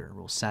 Jupiter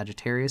rules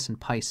Sagittarius and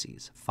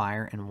Pisces,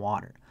 fire and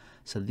water.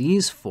 So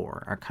these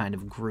four are kind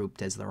of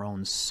grouped as their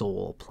own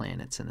soul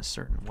planets in a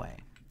certain way,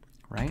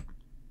 right?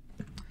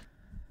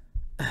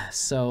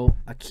 So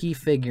a key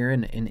figure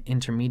in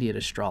intermediate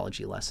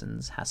astrology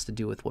lessons has to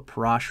do with what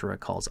Parashara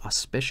calls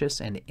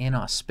auspicious and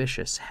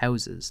inauspicious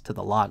houses to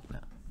the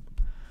Lagna.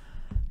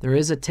 There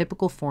is a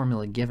typical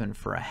formula given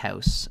for a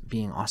house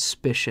being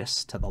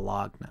auspicious to the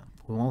Lagna.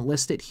 We won't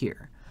list it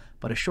here,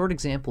 but a short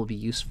example will be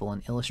useful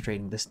in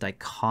illustrating this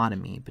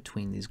dichotomy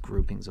between these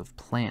groupings of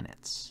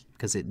planets,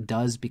 because it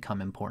does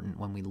become important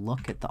when we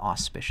look at the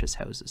auspicious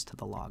houses to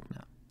the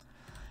Lagna.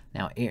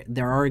 Now,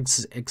 there are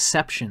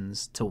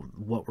exceptions to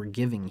what we're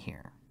giving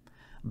here,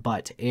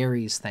 but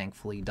Aries,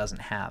 thankfully,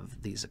 doesn't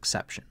have these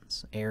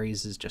exceptions.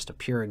 Aries is just a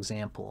pure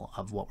example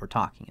of what we're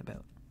talking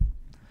about.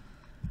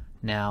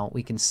 Now,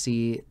 we can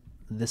see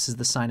this is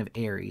the sign of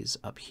Aries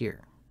up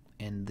here.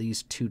 And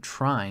these two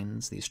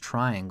trines, these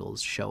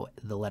triangles, show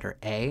the letter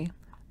A.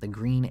 The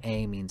green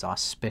A means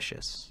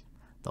auspicious.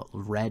 The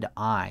red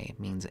I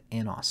means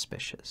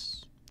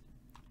inauspicious.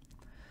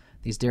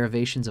 These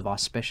derivations of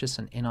auspicious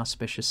and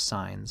inauspicious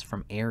signs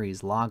from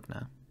Aries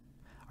Lagna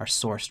are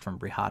sourced from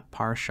Brihat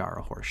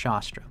Parashara or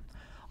Shastra.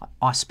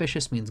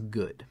 Auspicious means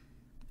good.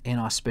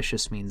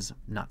 Inauspicious means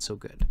not so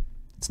good.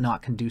 It's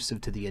not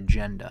conducive to the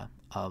agenda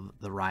of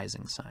the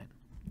rising sign.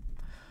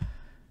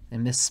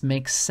 And this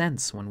makes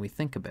sense when we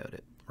think about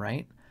it,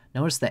 right?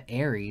 Notice that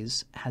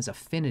Aries has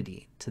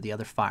affinity to the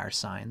other fire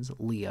signs,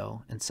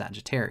 Leo and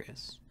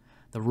Sagittarius.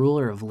 The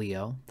ruler of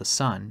Leo, the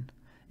sun,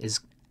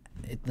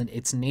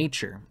 its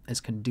nature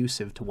is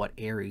conducive to what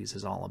Aries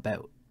is all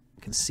about.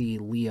 You can see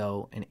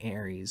Leo and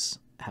Aries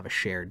have a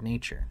shared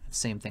nature.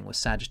 Same thing with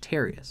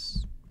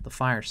Sagittarius, the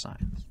fire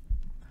signs.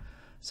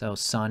 So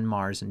Sun,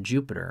 Mars, and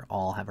Jupiter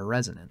all have a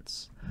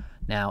resonance.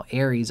 Now,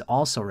 Aries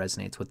also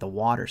resonates with the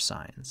water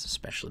signs,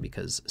 especially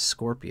because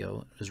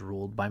Scorpio is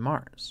ruled by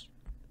Mars.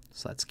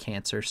 So that's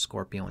Cancer,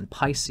 Scorpio, and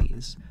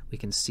Pisces we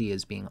can see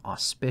as being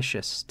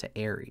auspicious to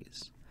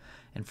Aries.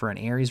 And for an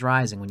Aries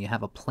rising, when you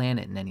have a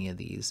planet in any of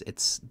these,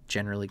 it's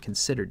generally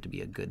considered to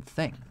be a good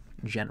thing,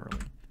 generally.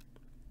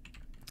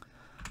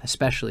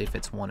 Especially if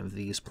it's one of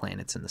these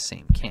planets in the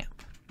same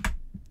camp.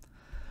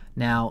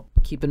 Now,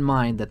 keep in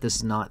mind that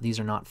these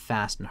are not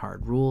fast and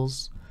hard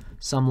rules.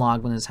 Some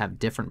Lagnas have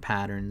different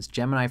patterns.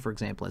 Gemini, for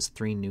example, has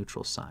 3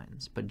 neutral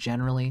signs, but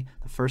generally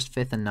the 1st,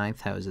 5th, and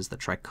 9th houses, the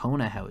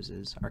Trikona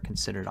houses, are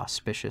considered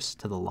auspicious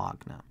to the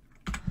Lagna.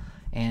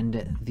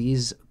 And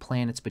these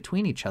planets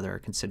between each other are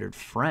considered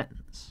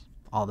friends,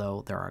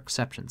 although there are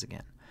exceptions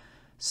again.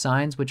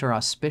 Signs which are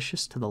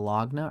auspicious to the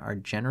Lagna are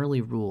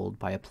generally ruled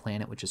by a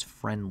planet which is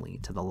friendly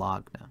to the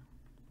Lagna.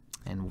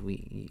 And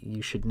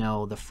you should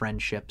know the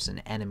friendships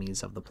and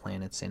enemies of the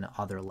planets in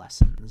other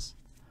lessons.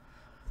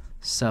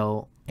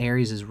 So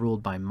Aries is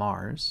ruled by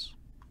Mars,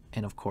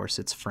 and of course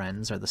its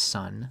friends are the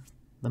Sun,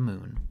 the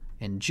Moon,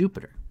 and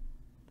Jupiter.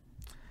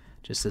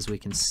 Just as we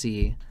can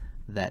see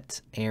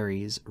that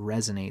Aries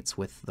resonates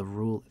with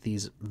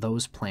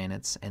those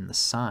planets and the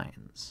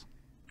signs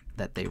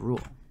that they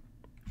rule.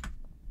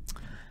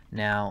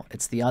 Now,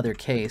 it's the other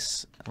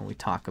case when we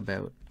talk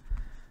about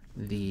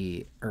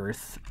the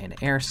Earth and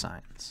air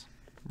signs,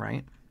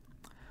 right?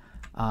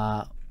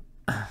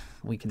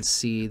 We can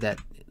see that,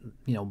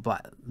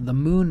 but the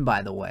Moon,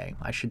 by the way,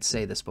 I should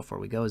say this before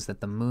we go, is that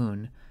the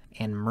Moon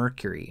and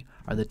Mercury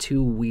are the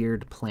two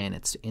weird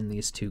planets in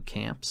these two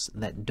camps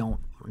that don't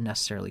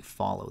necessarily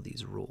follow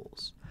these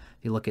rules.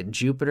 If you look at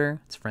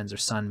Jupiter, its friends are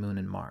Sun, Moon,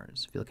 and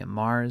Mars. If you look at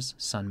Mars,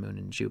 Sun, Moon,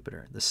 and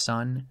Jupiter. The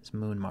Sun is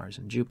Moon, Mars,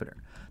 and Jupiter.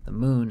 The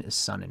Moon is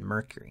Sun and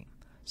Mercury.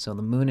 So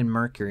the Moon and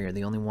Mercury are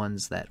the only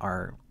ones that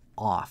are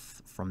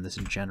off from this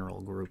general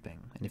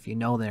grouping. And if you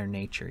know their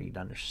nature, you'd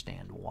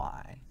understand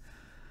why.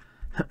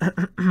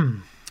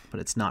 But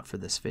it's not for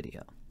this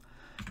video.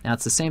 Now,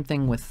 it's the same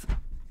thing with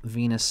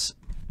Venus,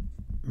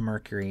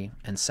 Mercury,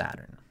 and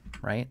Saturn,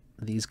 right?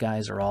 These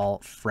guys are all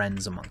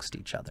friends amongst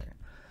each other.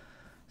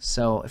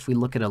 So if we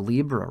look at a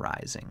Libra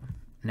rising,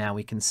 now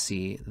we can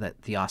see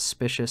that the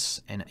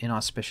auspicious and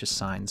inauspicious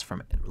signs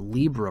from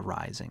Libra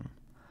rising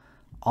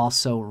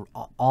also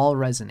all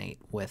resonate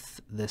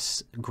with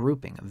this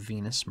grouping of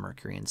Venus,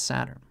 Mercury, and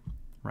Saturn,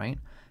 right?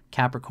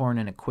 Capricorn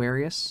and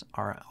Aquarius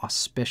are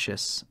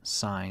auspicious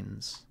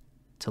signs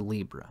to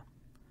Libra.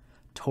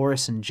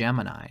 Taurus and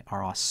Gemini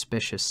are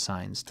auspicious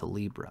signs to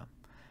Libra.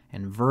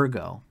 And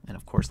Virgo, and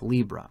of course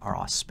Libra, are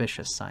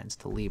auspicious signs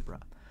to Libra.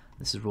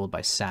 This is ruled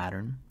by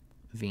Saturn,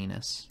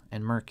 Venus,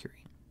 and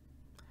Mercury.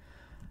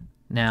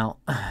 Now,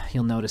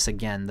 you'll notice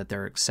again that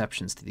there are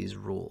exceptions to these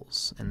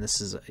rules. And this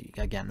is,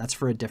 again, that's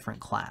for a different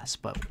class.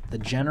 But the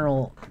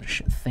general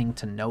thing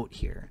to note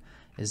here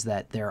is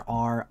that there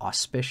are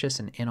auspicious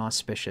and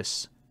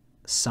inauspicious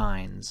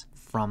signs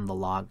from the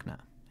Lagna.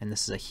 And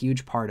this is a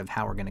huge part of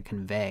how we're going to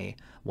convey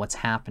what's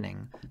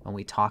happening when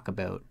we talk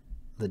about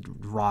the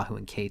Rahu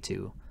and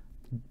Ketu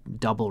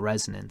double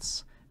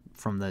resonance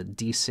from the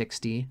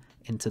D60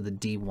 into the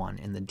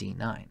D1 and the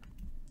D9.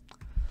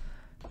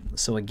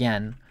 So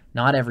again,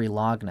 not every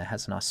Lagna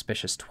has an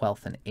auspicious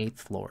 12th and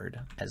 8th lord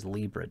as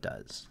Libra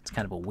does. It's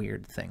kind of a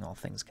weird thing, all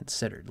things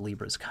considered.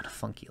 Libra's kind of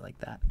funky like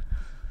that.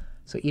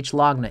 So each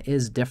Lagna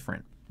is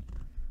different.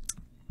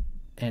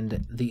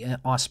 And the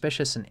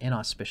auspicious and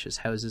inauspicious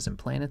houses and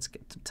planets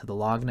to the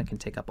Lagna can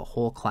take up a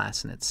whole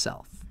class in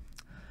itself.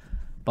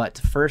 But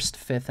 1st,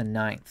 5th, and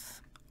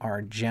 9th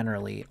are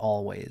generally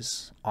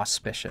always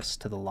auspicious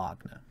to the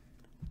Lagna.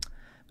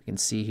 We can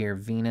see here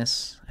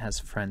Venus has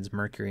friends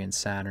Mercury and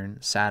Saturn.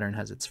 Saturn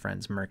has its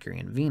friends Mercury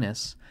and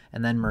Venus.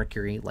 And then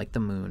Mercury, like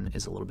the Moon,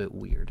 is a little bit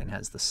weird and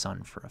has the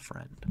Sun for a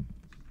friend.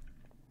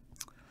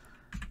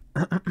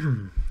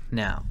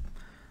 Now,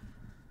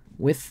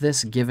 with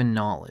this given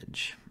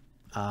knowledge,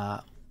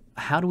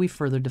 how do we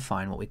further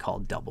define what we call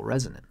double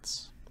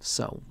resonance?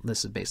 So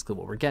this is basically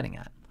what we're getting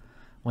at.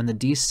 When the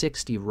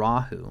D60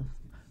 Rahu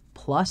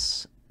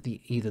plus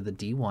either the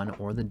D1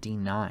 or the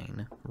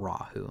D9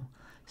 Rahu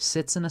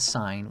sits in a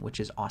sign which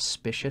is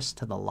auspicious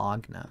to the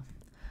Lagna,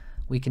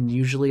 we can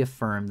usually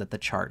affirm that the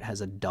chart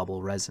has a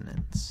double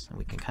resonance. And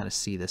we can kind of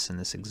see this in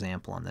this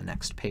example on the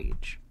next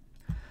page.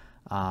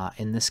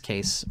 In this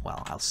case,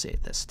 well, I'll say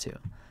this too.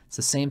 It's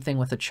the same thing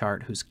with a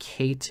chart whose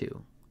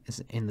K2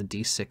 is in the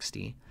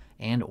D60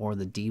 and or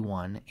the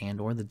D1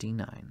 and or the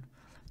D9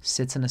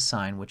 sits in a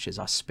sign which is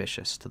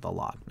auspicious to the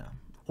Lagna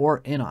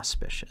or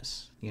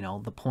inauspicious. You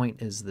know, the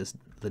point is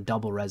the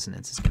double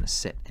resonance is going to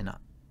sit in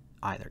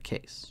either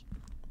case.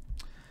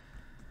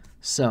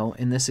 So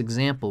in this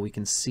example, we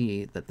can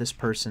see that this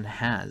person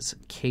has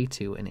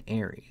K2 in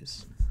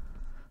Aries.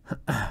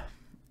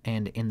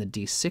 And in the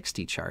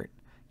D60 chart,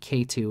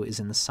 K2 is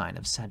in the sign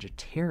of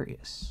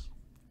Sagittarius,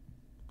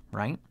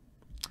 right?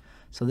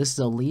 So this is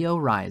a Leo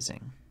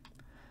rising.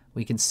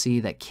 We can see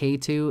that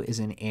K2 is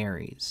in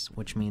Aries,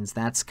 which means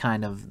that's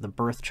kind of the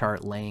birth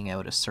chart laying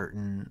out a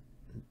certain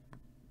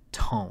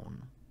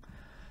tone.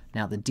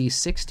 Now the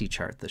D60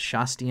 chart, the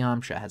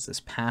Shastyamsha, has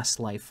this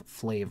past life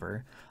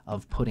flavor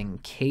of putting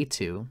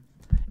K2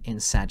 in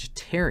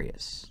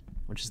Sagittarius,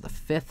 which is the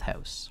 5th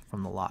house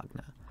from the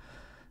Lagna.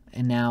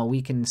 And now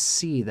we can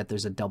see that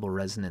there's a double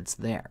resonance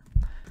there.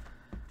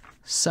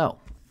 So,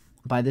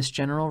 by this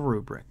general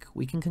rubric,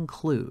 we can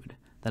conclude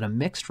that a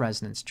mixed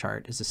resonance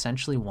chart is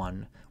essentially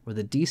one where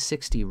the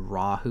D60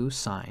 Rahu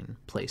sign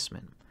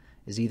placement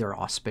is either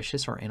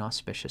auspicious or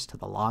inauspicious to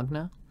the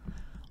Lagna,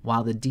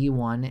 while the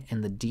D1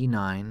 and the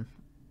D9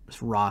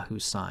 Rahu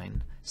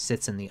sign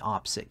sits in the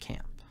opposite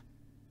camp.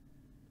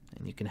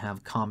 And you can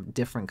have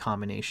different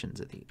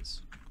combinations of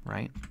these,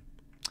 right?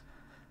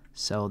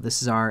 So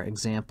this is our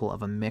example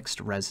of a mixed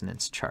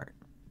resonance chart.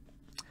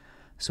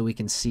 So we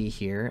can see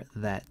here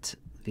that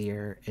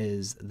there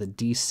is the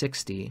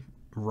D60,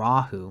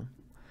 Rahu,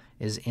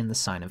 is in the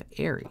sign of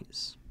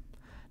Aries.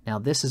 Now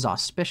this is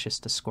auspicious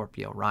to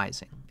Scorpio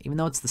rising. Even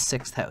though it's the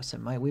 6th house,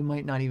 we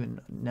might not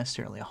even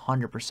necessarily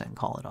 100%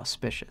 call it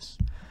auspicious.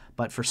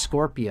 But for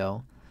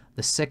Scorpio,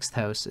 the 6th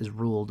house is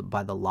ruled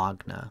by the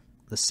Lagna,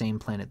 the same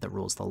planet that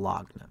rules the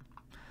Lagna.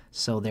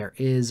 So there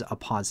is a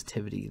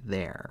positivity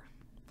there.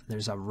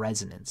 There's a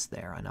resonance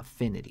there, an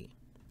affinity.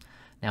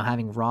 Now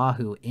having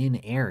Rahu in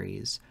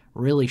Aries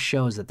really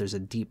shows that there's a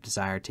deep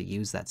desire to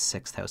use that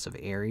 6th house of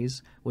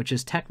Aries, which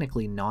is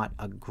technically not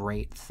a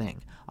great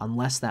thing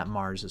unless that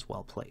Mars is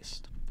well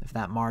placed. If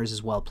that Mars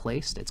is well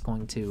placed, it's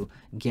going to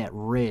get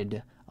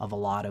rid of a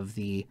lot of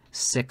the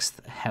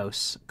 6th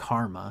house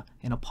karma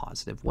in a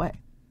positive way.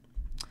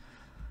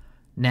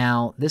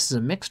 Now, this is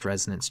a mixed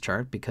resonance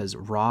chart because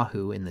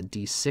Rahu in the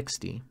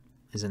D60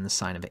 is in the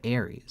sign of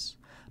Aries,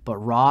 but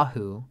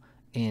Rahu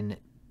in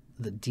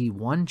the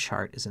D1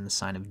 chart is in the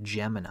sign of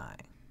Gemini,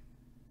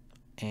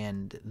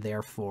 and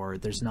therefore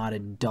there's not a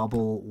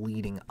double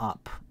leading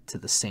up to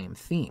the same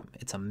theme.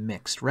 It's a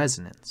mixed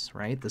resonance,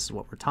 right? This is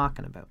what we're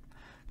talking about.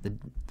 The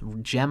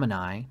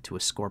Gemini to a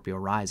Scorpio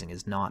rising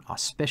is not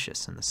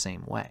auspicious in the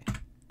same way.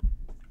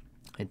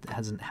 It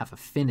doesn't have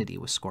affinity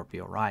with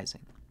Scorpio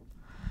rising.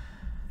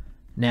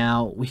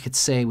 Now, we could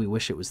say we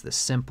wish it was this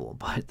simple,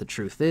 but the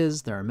truth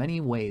is there are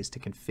many ways to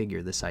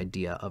configure this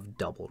idea of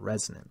double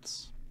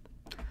resonance.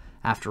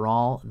 After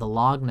all, the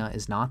Lagna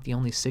is not the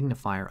only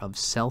signifier of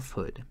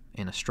selfhood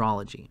in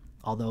astrology,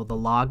 although the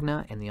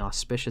Lagna and the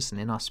auspicious and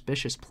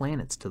inauspicious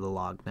planets to the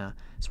Lagna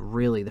is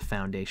really the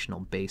foundational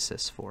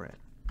basis for it,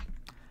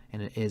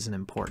 and it is an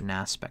important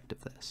aspect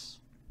of this.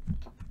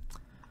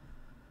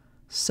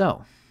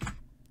 So,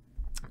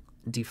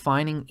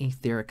 defining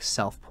etheric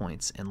self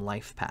points and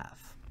life path.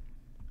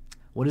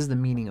 What is the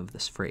meaning of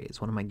this phrase?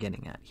 What am I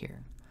getting at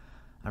here?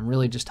 I'm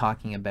really just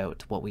talking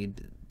about what we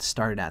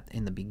started at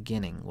in the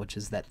beginning, which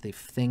is that the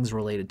things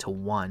related to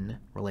one,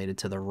 related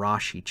to the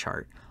Rashi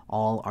chart,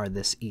 all are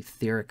this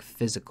etheric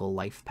physical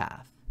life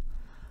path.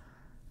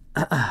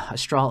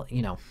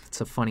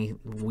 It's a funny,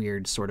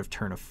 weird sort of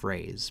turn of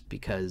phrase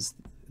because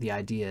the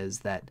idea is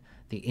that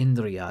the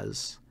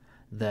Indriyas,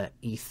 the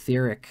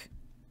etheric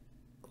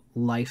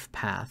life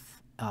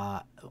path,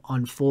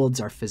 unfolds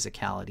our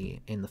physicality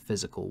in the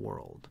physical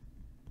world.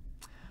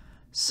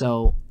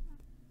 So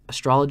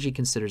astrology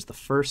considers the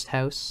 1st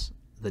house,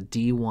 the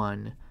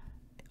D1,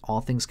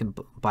 all things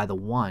by the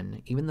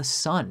 1, even the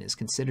sun is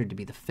considered to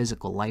be the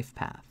physical life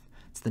path.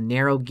 It's the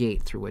narrow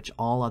gate through which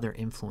all other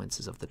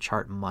influences of the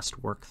chart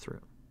must work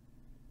through.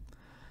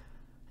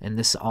 And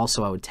this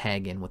also I would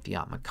tag in with the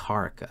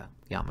Atmakarika.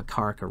 The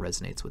Atmakarika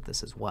resonates with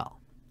this as well.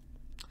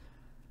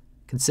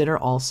 Consider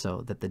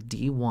also that the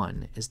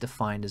D1 is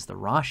defined as the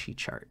Rashi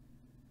chart,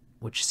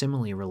 which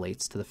similarly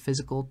relates to the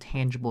physical,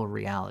 tangible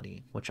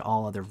reality which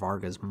all other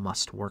Vargas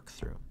must work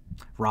through.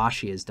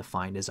 Rashi is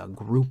defined as a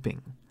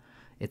grouping.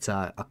 It's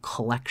a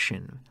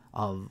collection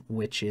of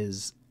which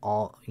is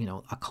all,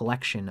 a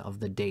collection of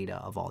the data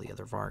of all the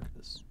other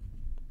Vargas.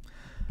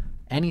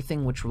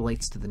 Anything which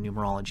relates to the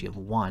numerology of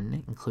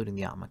 1, including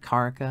the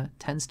Atmakarika,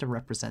 tends to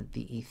represent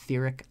the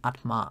etheric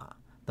Atma,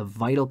 the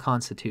vital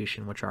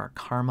constitution which our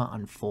karma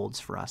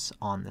unfolds for us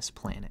on this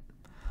planet.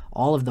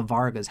 All of the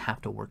Vargas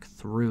have to work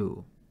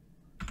through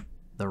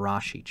the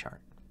Rashi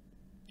chart.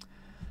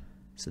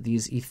 So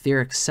these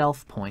etheric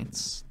self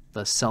points,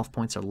 the self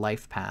points are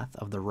life path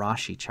of the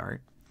Rashi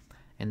chart,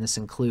 and this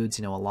includes,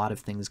 a lot of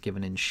things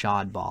given in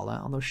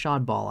Shadbala, although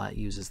Shadbala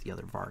uses the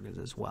other Vargas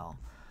as well.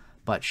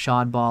 But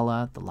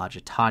Shadbala, the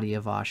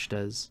Lajatadya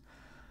Vashtas,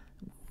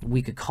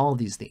 we could call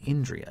these the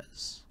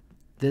Indriyas.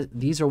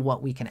 These are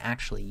what we can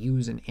actually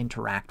use and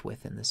interact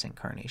with in this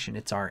incarnation.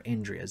 It's our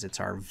Indriyas, it's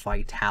our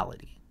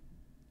vitality.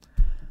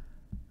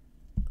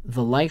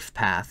 The life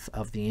path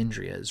of the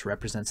Indriyas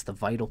represents the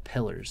vital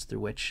pillars through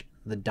which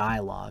the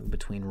dialogue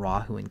between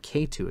Rahu and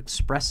Ketu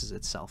expresses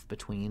itself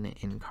between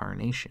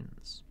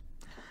incarnations.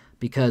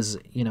 Because,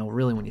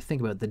 really when you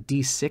think about it, the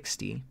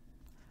D60, and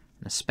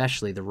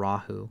especially the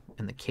Rahu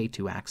and the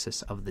Ketu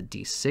axis of the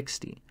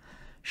D60,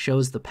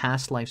 shows the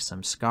past life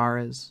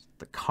samskaras,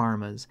 the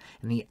karmas,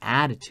 and the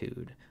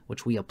attitude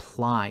which we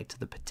apply to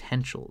the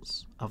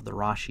potentials of the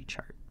Rashi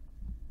chart.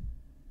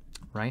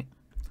 Right?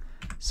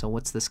 So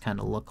what's this kind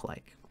of look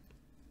like?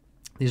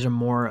 These are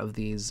more of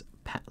these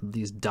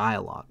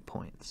dialogue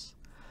points.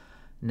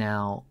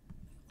 Now,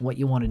 what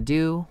you want to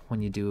do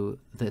when you do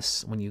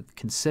this, when you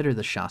consider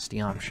the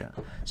Shastyamsha,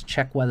 is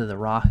check whether the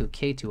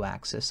Rahu-Ketu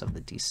axis of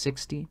the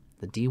D60,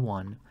 the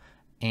D1,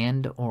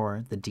 and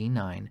or the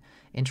D9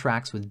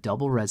 interacts with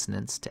double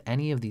resonance to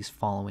any of these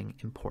following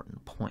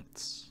important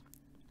points.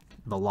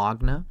 The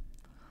Lagna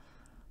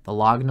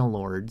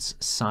Lord's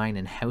sign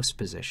and house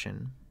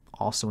position,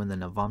 also in the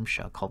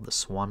Navamsha, called the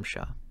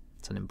Swamsha.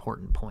 It's an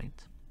important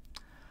point.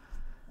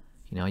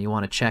 You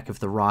want to check if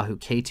the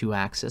Rahu-Ketu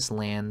axis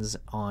lands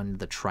on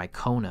the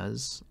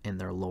Trikonas in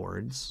their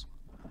lords.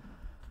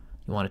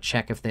 You want to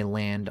check if they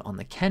land on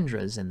the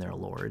Kendras in their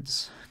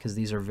lords, because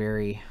these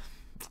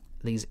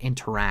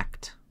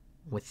interact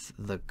with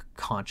the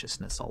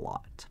consciousness a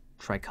lot.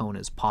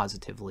 Trichonas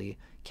positively,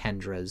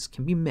 Kendras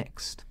can be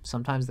mixed.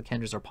 Sometimes the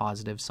Kendras are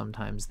positive,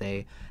 sometimes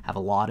they have a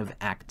lot of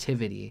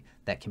activity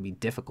that can be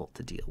difficult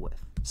to deal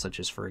with, such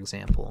as, for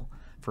example,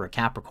 for a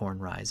Capricorn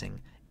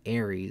rising,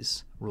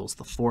 Aries rules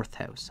the 4th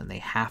house, and they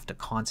have to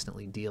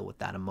constantly deal with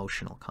that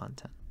emotional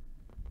content.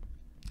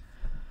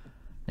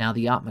 Now,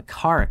 the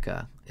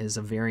Atmakarika is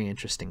a very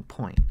interesting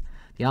point.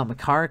 The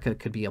Atmakarika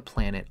could be a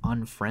planet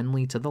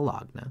unfriendly to the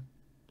Lagna,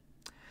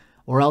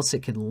 or else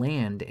it could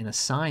land in a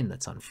sign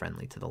that's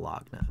unfriendly to the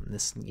Lagna. And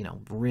this,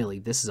 really,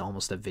 this is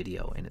almost a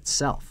video in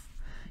itself.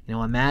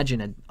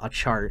 Imagine a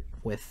chart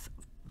with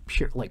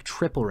pure, like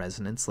triple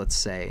resonance. Let's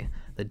say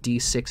the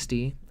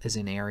D60 is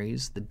in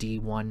Aries, the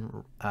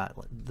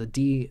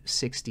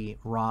D60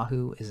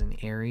 Rahu is in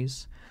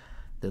Aries.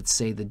 Let's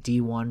say the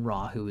D1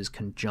 Rahu is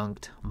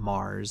conjunct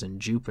Mars and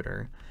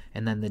Jupiter,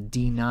 and then the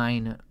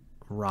D9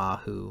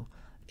 Rahu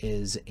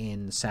is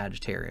in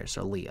Sagittarius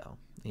or Leo.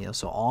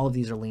 So all of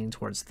these are leaning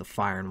towards the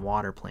fire and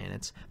water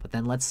planets. But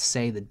then let's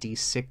say the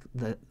D6,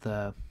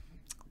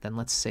 then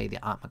let's say the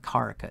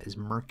Atmakarika is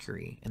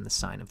Mercury in the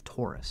sign of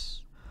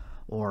Taurus,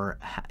 or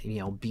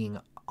being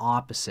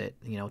opposite,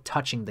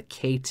 touching the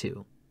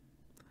K2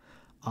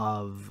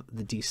 of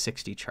the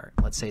D60 chart.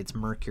 Let's say it's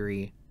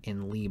Mercury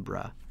in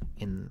Libra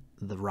in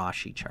the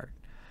Rashi chart.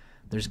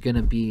 There's going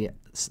to be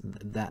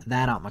that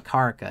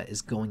Atmakarika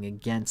is going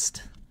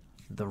against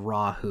the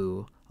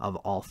Rahu of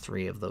all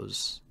three of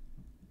those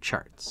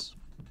charts.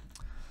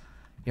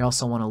 You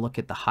also want to look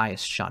at the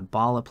highest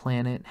Shadbala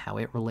planet, how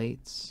it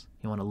relates.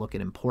 You want to look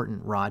at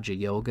important Raja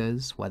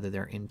Yogas, whether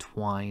they're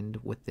entwined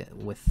with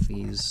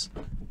these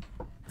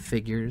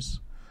figures.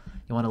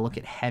 You want to look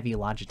at heavy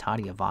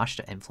Lajatati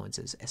Avashta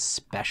influences,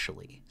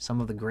 especially.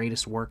 Some of the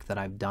greatest work that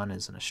I've done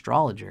as an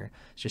astrologer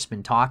has just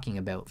been talking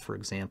about, for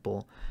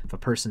example, if a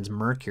person's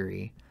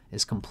Mercury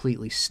is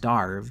completely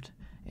starved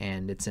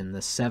and it's in the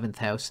 7th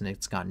house and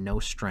it's got no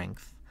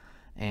strength,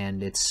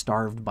 and it's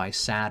starved by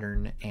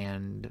Saturn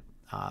and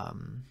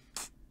I'm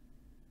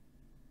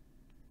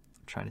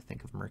trying to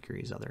think of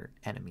Mercury's other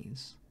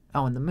enemies.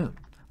 Oh, and the moon.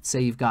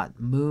 Say you've got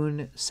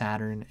Moon,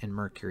 Saturn, and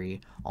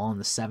Mercury all in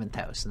the 7th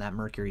house, and that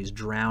Mercury is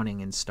drowning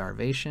in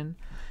starvation.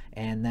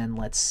 And then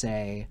let's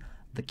say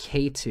the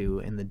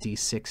K2 in the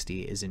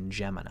D60 is in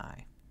Gemini,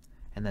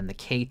 and then the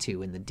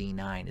K2 in the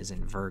D9 is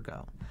in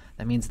Virgo.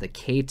 That means the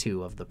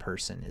K2 of the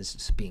person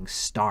is being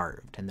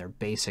starved, and their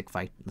basic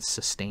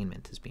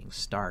sustainment is being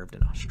starved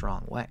in a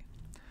strong way.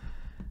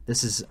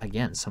 This is,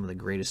 again, some of the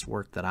greatest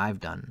work that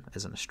I've done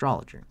as an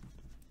astrologer.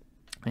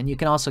 And you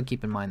can also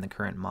keep in mind the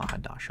current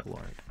Mahadasha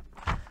Lord.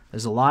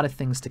 There's a lot of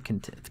things to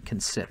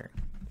consider.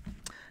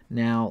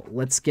 Now,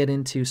 let's get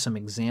into some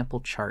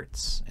example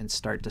charts and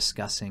start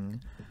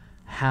discussing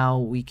how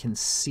we can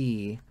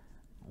see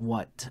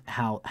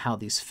how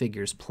these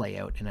figures play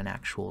out in an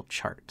actual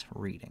chart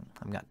reading.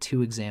 I've got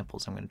 2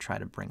 examples I'm going to try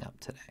to bring up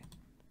today.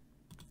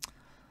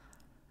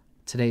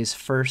 Today's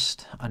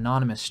first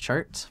anonymous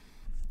chart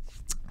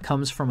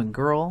comes from a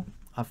girl.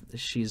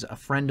 She's a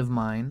friend of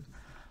mine,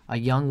 a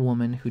young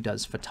woman who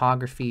does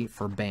photography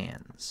for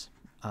bands.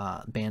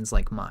 Bands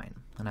like mine,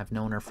 and I've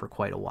known her for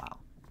quite a while.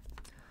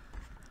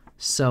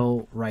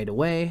 So right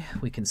away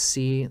we can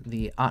see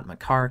the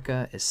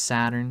Atmakarika is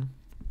Saturn.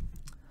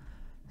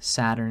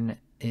 Saturn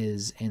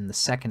is in the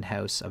 2nd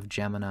house of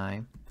Gemini,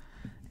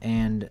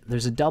 and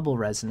there's a double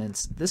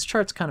resonance. This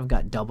chart's kind of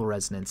got double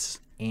resonance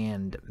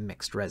and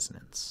mixed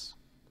resonance.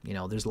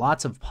 There's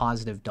lots of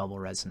positive double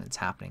resonance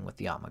happening with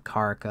the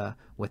Atmakarika,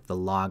 with the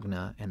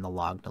Lagna, and the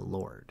Lagna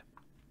Lord.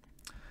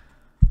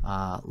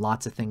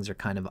 Lots of things are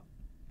kind of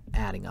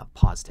adding up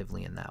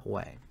positively in that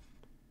way.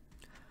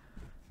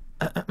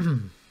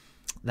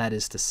 That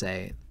is to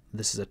say,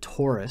 this is a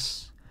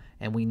Taurus,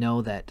 and we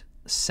know that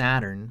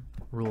Saturn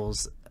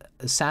rules.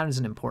 Saturn's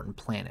an important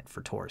planet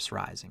for Taurus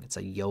rising. It's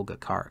a Yoga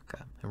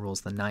Karaka. It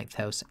rules the 9th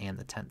house and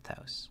the 10th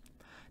house.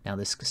 Now,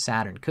 this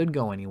Saturn could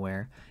go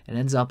anywhere. It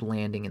ends up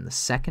landing in the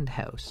 2nd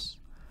house,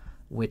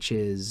 which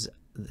is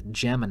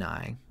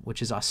Gemini,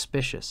 which is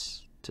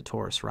auspicious to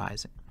Taurus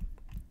rising.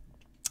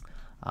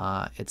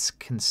 It's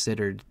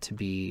considered to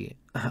be,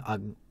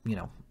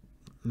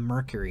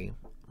 Mercury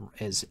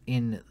is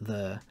in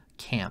the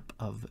camp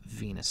of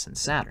Venus and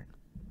Saturn.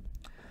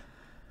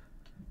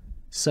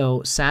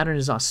 So Saturn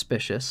is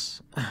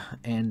auspicious,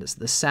 and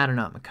the Saturn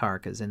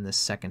Atmakarika is in the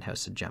 2nd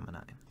house of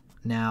Gemini.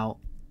 Now,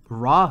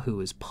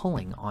 Rahu is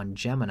pulling on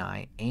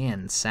Gemini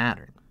and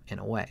Saturn in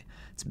a way.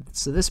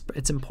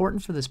 It's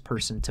important for this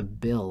person to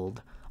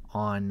build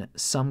on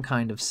some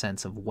kind of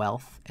sense of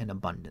wealth and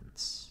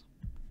abundance.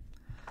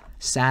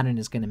 Saturn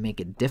is going to make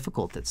it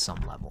difficult at some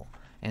level,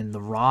 and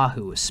the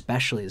Rahu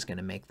especially is going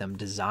to make them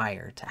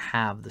desire to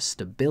have the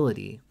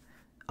stability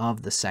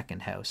of the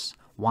 2nd house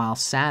while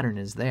Saturn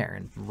is there,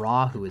 and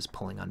Rahu is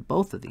pulling on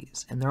both of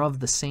these, and they're of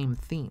the same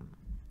theme.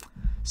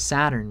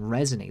 Saturn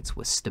resonates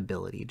with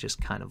stability, just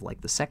kind of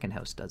like the 2nd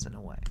house does in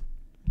a way.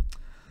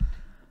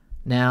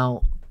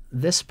 Now,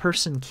 this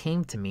person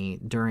came to me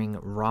during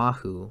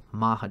Rahu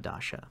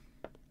Mahadasha.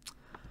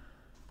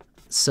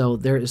 So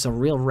there is a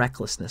real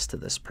recklessness to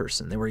this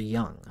person. They were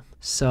young.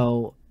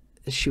 So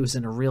she was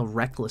in a real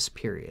reckless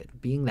period,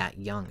 being that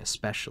young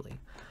especially.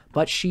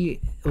 But she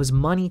was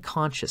money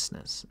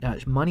conscious.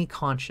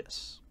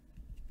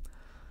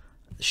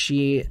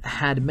 She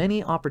had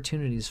many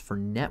opportunities for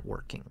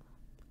networking,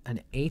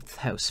 an 8th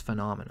house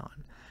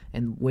phenomenon,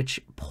 and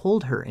which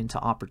pulled her into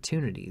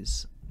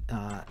opportunities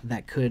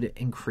that could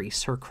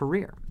increase her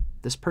career.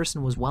 This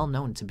person was well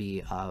known to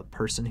be a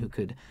person who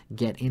could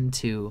get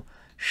into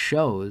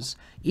shows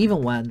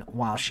even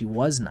while she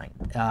was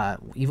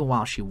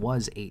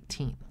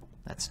 18.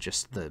 That's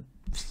just the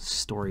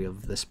story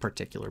of this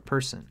particular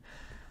person.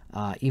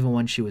 Even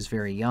when she was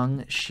very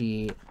young,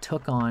 she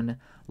took on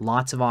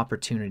lots of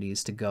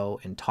opportunities to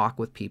go and talk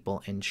with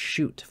people and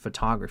shoot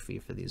photography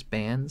for these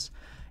bands,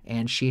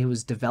 and she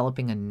was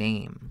developing a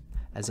name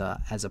as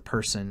a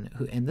person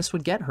who, and this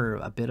would get her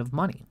a bit of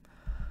money,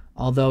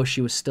 although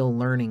she was still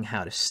learning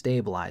how to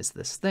stabilize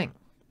this thing.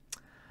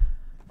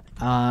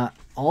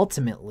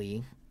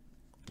 Ultimately,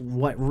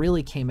 what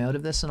really came out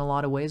of this in a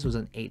lot of ways was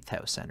an 8th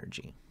house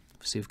energy.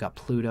 So you've got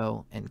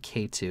Pluto and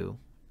Ketu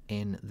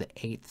in the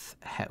 8th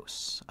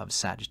house of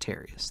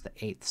Sagittarius, the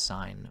 8th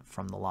sign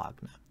from the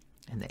Lagna,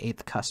 and the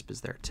 8th cusp is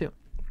there too.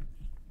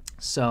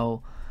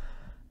 So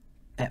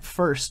at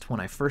first, when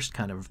I first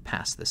kind of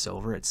passed this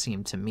over, it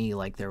seemed to me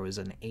like there was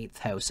an 8th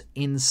house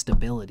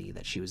instability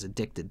that she was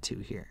addicted to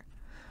here,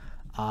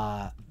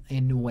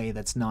 in a way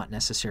that's not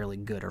necessarily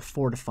good or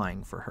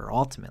fortifying for her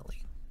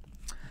ultimately.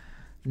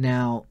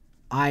 Now,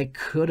 I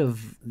could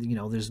have,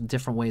 there's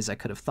different ways I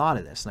could have thought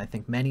of this, and I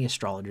think many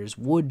astrologers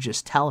would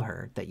just tell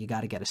her that you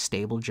got to get a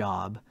stable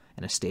job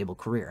and a stable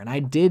career. And I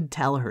did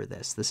tell her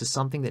this. This is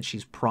something that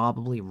she's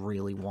probably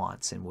really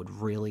wants and would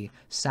really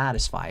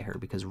satisfy her,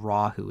 because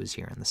Rahu is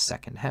here in the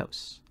 2nd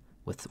house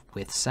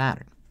with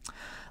Saturn.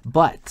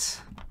 But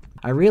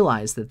I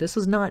realized that this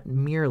is not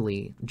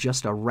merely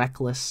just a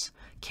reckless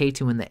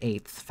Ketu in the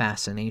 8th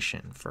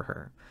fascination for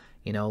her.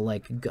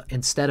 Like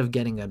instead of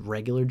getting a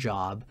regular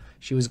job,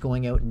 she was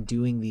going out and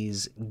doing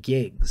these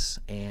gigs,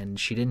 and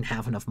she didn't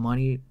have enough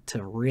money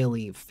to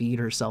really feed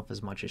herself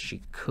as much as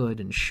she could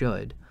and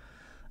should,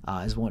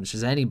 as much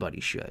as anybody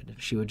should.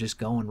 She would just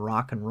go and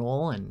rock and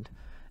roll and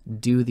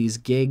do these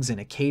gigs and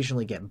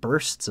occasionally get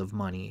bursts of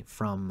money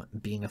from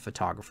being a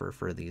photographer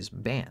for these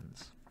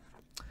bands.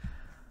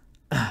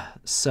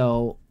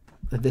 So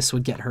this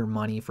would get her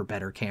money for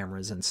better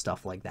cameras and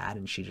stuff like that,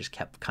 and she just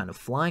kept kind of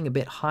flying a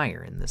bit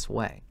higher in this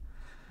way.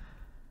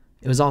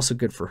 It was also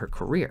good for her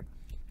career.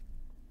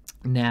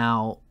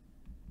 Now,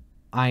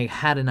 I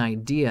had an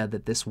idea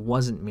that this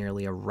wasn't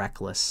merely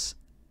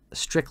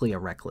strictly a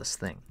reckless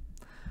thing.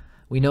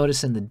 We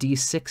notice in the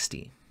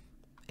D60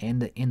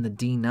 and in the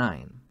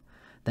D9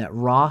 that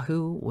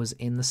Rahu was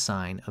in the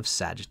sign of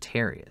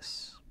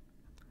Sagittarius.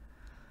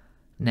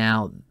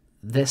 Now,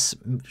 this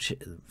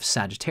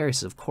Sagittarius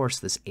is, of course,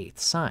 this 8th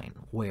sign,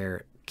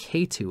 where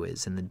Ketu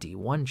is in the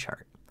D1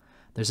 chart.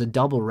 There's a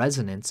double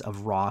resonance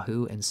of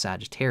Rahu and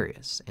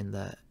Sagittarius in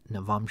the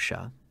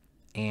Navamsha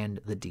and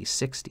the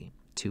D60,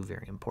 2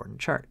 very important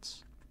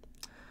charts.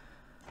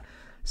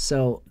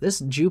 So this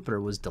Jupiter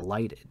was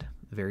delighted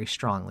very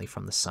strongly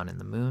from the Sun and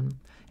the Moon.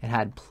 It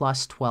had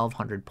plus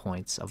 1,200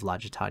 points of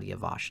Lajatadiya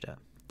Vashta,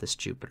 this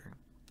Jupiter,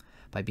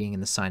 by being in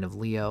the sign of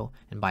Leo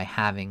and by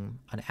having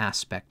an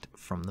aspect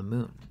from the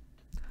Moon.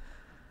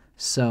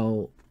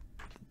 So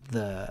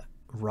the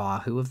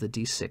Rahu of the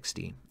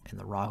D60 and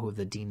the Rahu of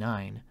the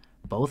D9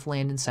 both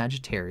land in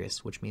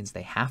Sagittarius, which means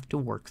they have to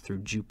work through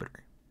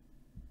Jupiter,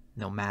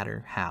 no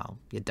matter how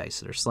you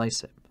dice it or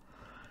slice it.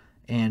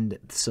 And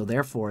so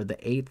therefore the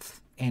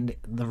 8th and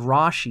the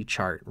Rashi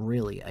chart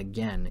really,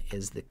 again,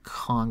 is the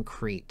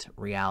concrete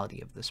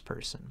reality of this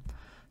person.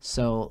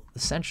 So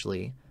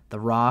essentially the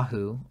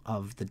Rahu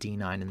of the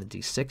D9 and the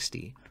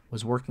D60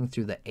 was working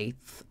through the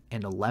 8th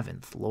and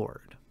 11th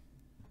Lord.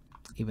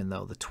 Even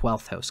though the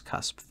 12th house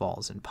cusp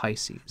falls in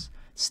Pisces,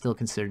 it's still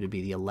considered to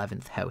be the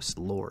 11th house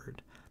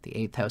Lord, the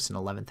 8th house and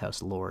 11th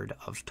house Lord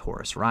of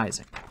Taurus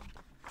rising.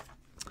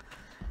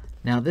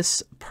 Now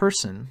this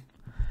person,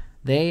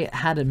 they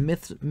had a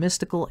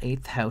mystical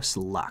 8th house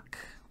luck.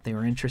 They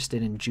were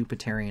interested in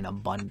Jupiterian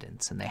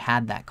abundance, and they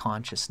had that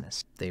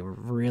consciousness. They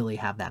really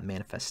have that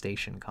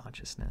manifestation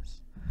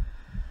consciousness.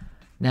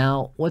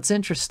 Now, what's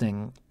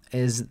interesting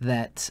is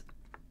that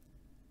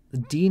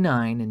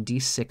D9 and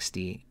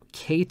D60,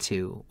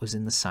 K2 was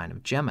in the sign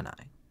of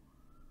Gemini.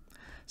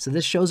 So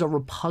this shows a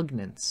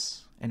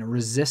repugnance and a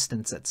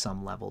resistance at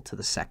some level to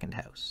the 2nd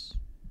house.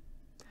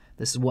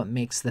 This is what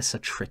makes this a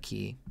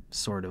tricky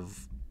sort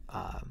of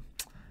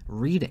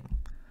reading.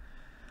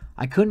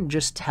 I couldn't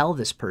just tell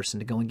this person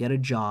to go and get a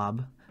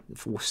job,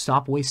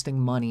 stop wasting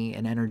money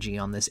and energy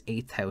on this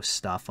 8th house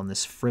stuff, on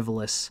this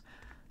frivolous,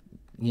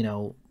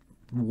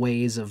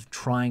 ways of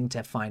trying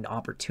to find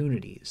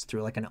opportunities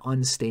through like an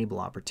unstable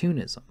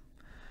opportunism.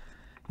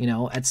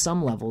 At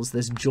some levels,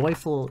 this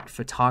joyful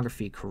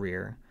photography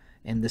career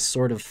and this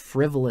sort of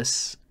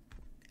frivolous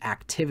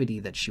activity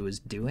that she was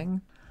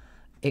doing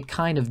it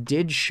kind of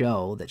did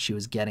show that she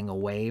was getting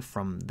away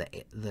from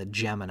the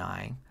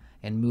Gemini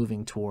and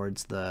moving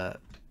towards the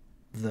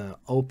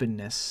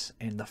openness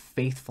and the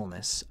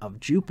faithfulness of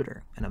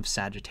Jupiter and of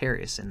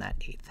Sagittarius in that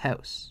 8th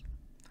house.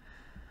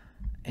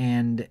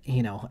 And,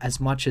 you know, as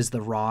much as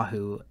the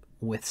Rahu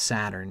with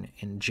Saturn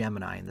in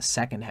Gemini in the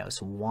 2nd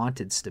house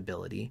wanted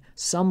stability,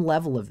 some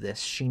level of this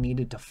she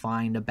needed to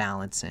find a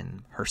balance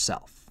in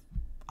herself.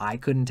 I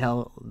couldn't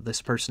tell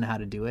this person how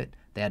to do it.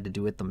 They had to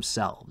do it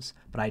themselves.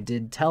 But I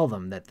did tell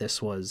them that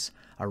this was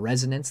a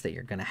resonance that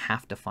you're going to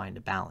have to find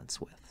a balance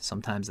with.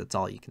 Sometimes that's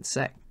all you can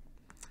say.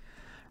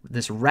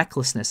 This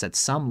recklessness at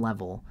some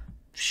level,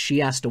 she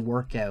has to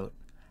work out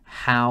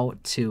how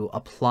to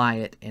apply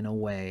it in a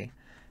way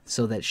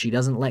so that she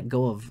doesn't let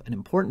go of an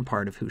important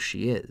part of who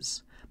she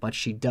is, but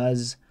she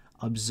does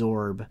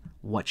absorb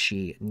what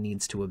she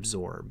needs to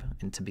absorb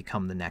and to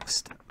become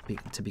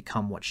to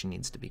become what she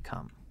needs to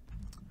become.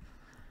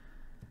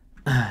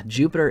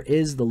 Jupiter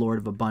is the Lord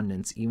of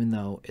abundance, even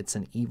though it's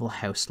an evil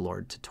house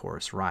lord to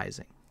Taurus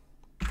rising.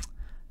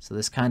 So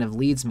this kind of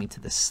leads me to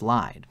this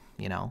slide,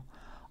 you know.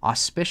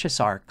 Auspicious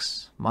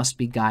arcs must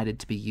be guided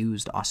to be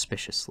used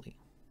auspiciously.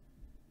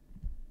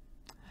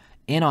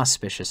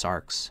 Inauspicious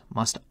arcs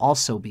must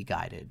also be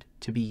guided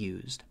to be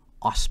used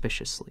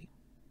auspiciously.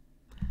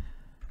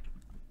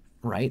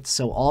 Right?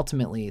 So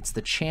ultimately, it's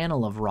the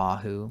channel of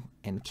Rahu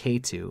and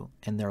Ketu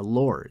and their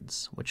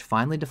lords, which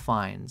finally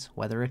defines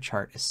whether a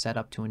chart is set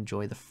up to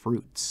enjoy the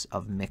fruits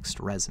of mixed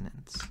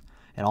resonance.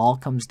 It all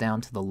comes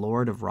down to the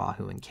lord of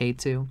Rahu and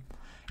Ketu,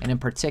 and in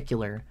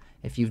particular,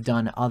 if you've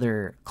done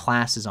other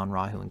classes on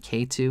Rahu and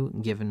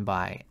Ketu given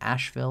by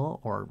Asheville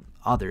or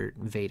other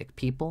Vedic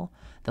people,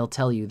 they'll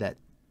tell you that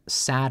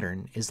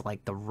Saturn is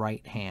like the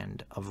right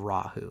hand of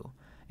Rahu,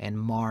 and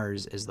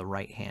Mars is the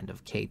right hand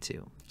of Ketu.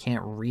 You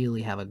can't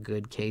really have a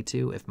good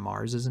Ketu if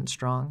Mars isn't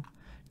strong.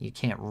 You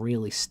can't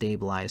really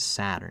stabilize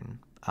Saturn.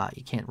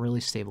 You can't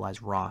really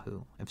stabilize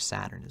Rahu if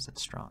Saturn isn't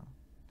strong.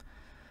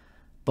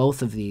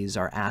 Both of these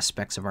are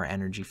aspects of our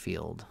energy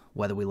field,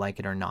 whether we like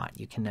it or not.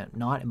 You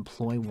cannot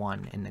employ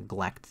one and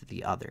neglect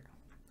the other.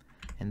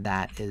 And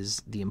that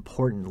is the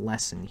important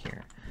lesson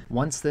here.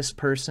 Once this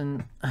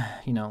person,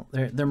 you know,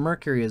 their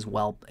Mercury is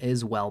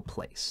well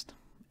placed.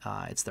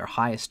 It's their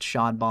highest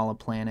Shadbala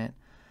planet,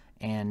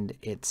 and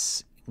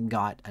it's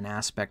got an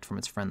aspect from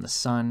its friend the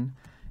Sun,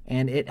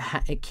 and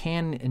it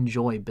can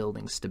enjoy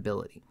building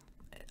stability.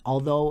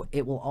 Although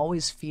it will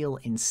always feel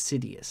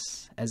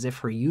insidious, as if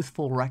her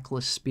youthful,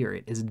 reckless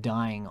spirit is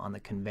dying on the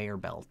conveyor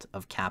belt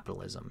of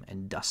capitalism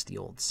and dusty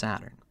old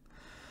Saturn.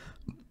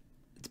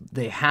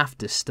 They have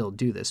to still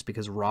do this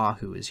because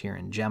Rahu is here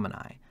in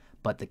Gemini,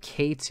 but the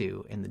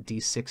Ketu in the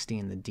D60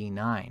 and the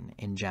D9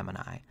 in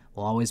Gemini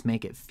will always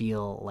make it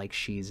feel like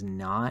she's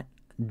not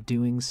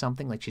doing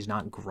something, like she's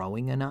not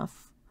growing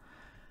enough,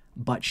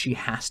 but she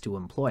has to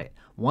employ it.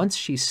 Once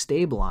she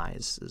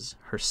stabilizes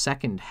her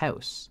 2nd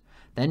house,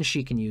 then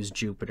she can use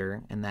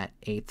Jupiter in that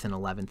 8th and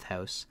 11th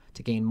house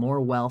to gain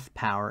more wealth,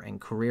 power, and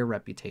career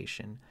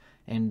reputation,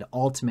 and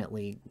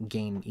ultimately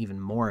gain even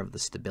more of the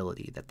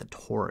stability that the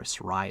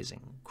Taurus rising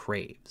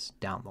craves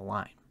down the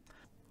line.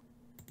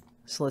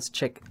 So let's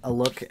take a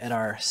look at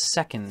our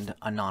 2nd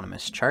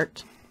anonymous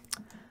chart.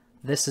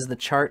 This is the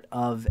chart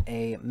of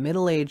a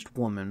middle-aged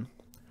woman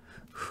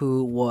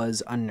who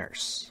was a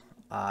nurse.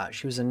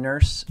 She was a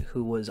nurse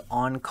who was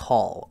on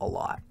call a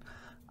lot.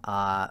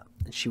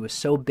 She was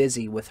so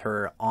busy with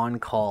her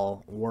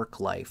on-call work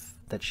life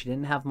that she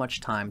didn't have much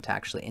time to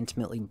actually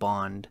intimately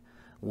bond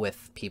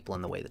with people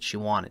in the way that she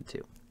wanted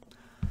to.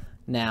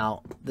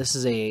 Now, this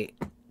is a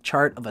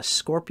chart of a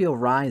Scorpio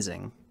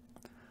rising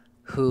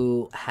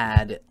who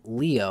had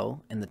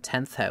Leo in the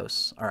 10th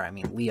house, or I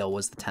mean, Leo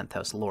was the 10th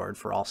house lord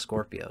for all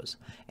Scorpios,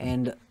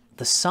 and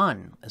the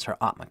sun is her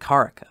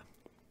Atmakaraka.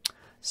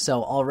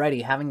 So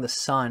already having the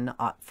sun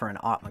for an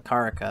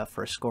Atmakaraka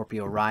for a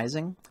Scorpio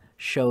rising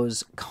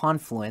shows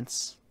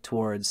confluence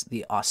towards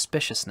the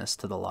auspiciousness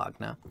to the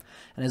Lagna.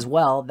 And as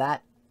well,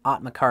 that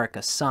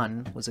Atmakaraka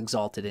sun was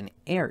exalted in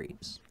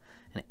Aries.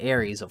 And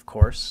Aries, of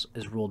course,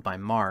 is ruled by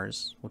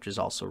Mars, which is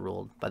also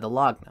ruled by the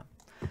Lagna.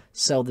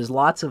 So there's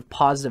lots of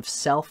positive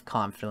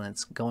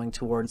self-confidence going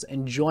towards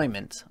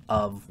enjoyment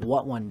of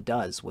what one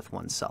does with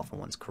oneself and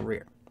one's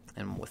career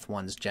and with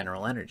one's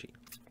general energy.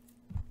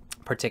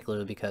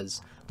 Particularly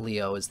because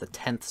Leo is the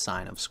 10th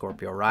sign of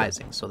Scorpio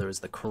rising. So there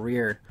was the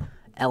career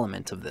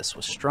element of this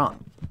was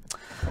strong.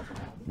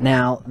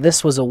 Now,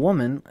 this was a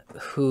woman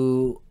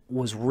who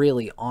was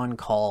really on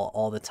call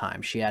all the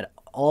time. She had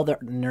all the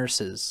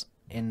nurses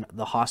in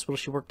the hospital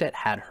she worked at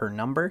had her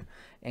number,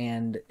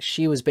 and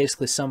she was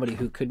basically somebody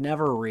who could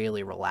never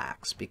really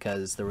relax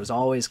because there was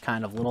always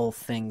kind of little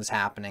things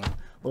happening,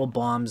 little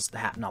bombs,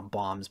 not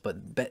bombs, but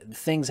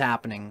things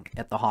happening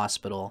at the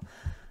hospital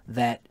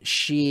that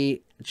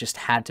she just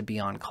had to be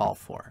on call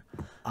for.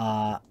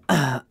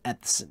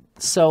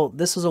 So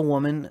this was a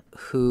woman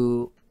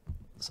who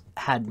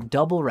had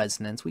double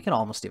resonance. We can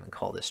almost even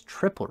call this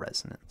triple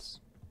resonance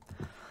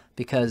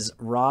because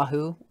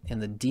Rahu in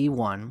the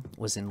D1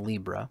 was in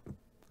Libra.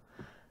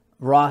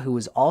 Rahu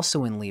was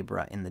also in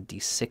Libra in the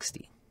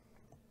D60.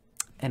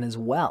 And as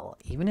well,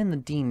 even in the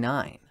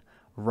D9,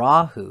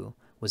 Rahu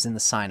was in the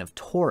sign of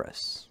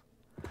Taurus,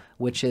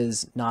 which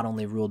is not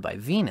only ruled by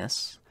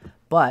Venus,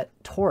 but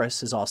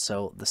Taurus is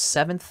also the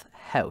 7th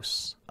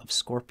house of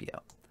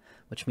Scorpio,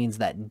 which means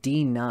that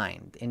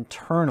D9,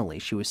 internally,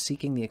 she was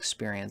seeking the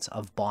experience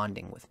of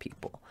bonding with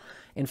people.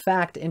 In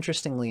fact,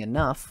 interestingly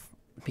enough,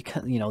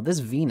 because, you know, this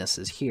Venus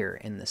is here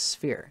in this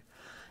sphere,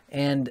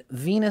 and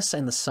Venus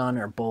and the sun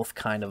are both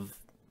kind of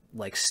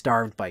like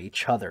starved by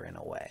each other in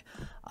a way.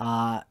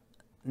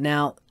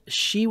 Now,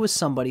 she was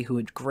somebody who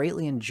had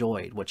greatly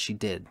enjoyed what she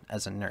did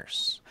as a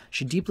nurse.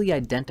 She deeply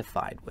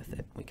identified with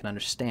it. We can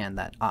understand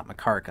that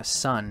Atmakarika,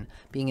 sun,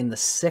 being in the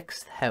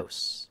 6th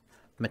house,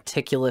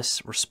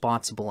 meticulous,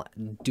 responsible,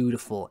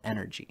 dutiful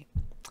energy.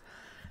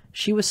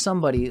 She was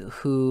somebody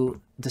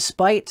who,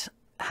 despite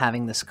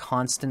having this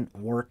constant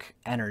work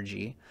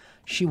energy,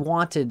 she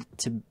wanted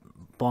to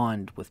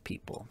bond with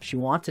people. She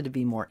wanted to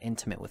be more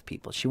intimate with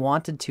people. She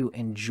wanted to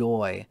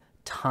enjoy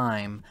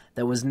time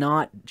that was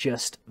not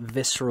just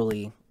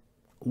viscerally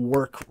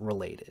work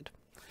related.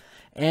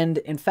 And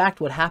in fact,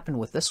 what happened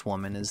with this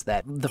woman is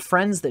that the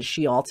friends that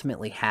she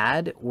ultimately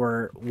had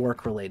were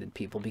work related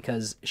people,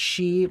 because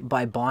she,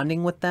 by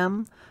bonding with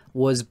them,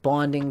 was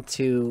bonding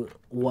to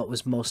what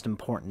was most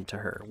important to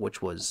her,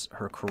 which was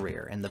her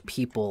career and the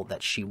people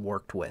that she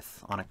worked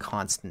with on a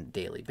constant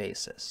daily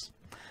basis.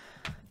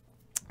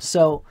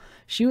 So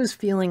she was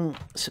feeling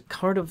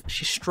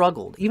she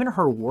struggled, even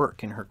her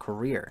work and her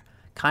career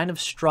kind of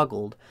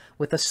struggled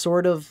with a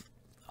sort of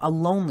a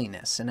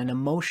loneliness and an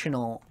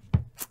emotional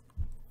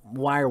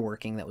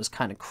wireworking that was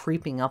kind of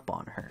creeping up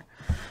on her.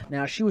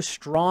 Now, she was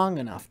strong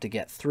enough to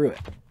get through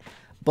it,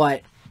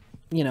 but,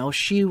 you know,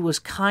 she was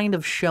kind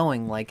of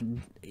showing, like,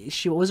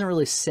 she wasn't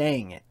really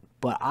saying it,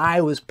 but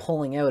I was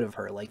pulling out of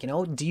her, like, you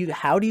know,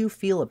 how do you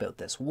feel about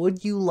this?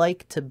 Would you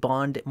like to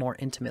bond more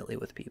intimately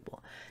with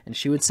people? And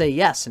she would say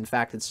yes. In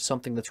fact, it's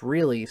something that's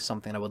really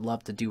something I would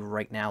love to do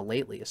right now,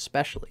 lately,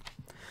 especially.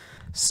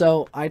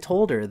 So I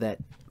told her that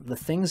the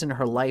things in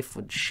her life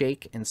would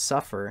shake and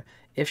suffer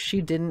if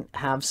she didn't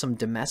have some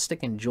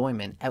domestic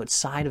enjoyment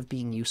outside of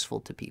being useful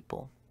to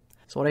people.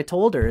 So what I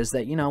told her is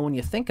that, you know, when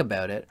you think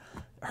about it,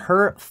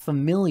 her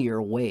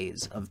familiar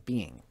ways of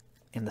being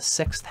in the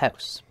 6th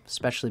house,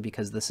 especially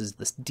because this is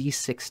this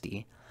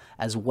D60,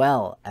 as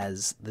well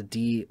as the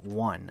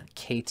D1,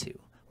 K2,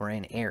 were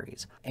in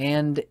Aries.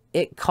 And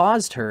it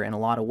caused her in a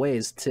lot of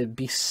ways to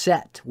be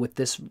set with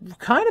this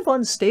kind of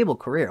unstable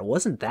career. It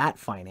wasn't that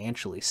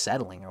financially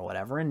settling or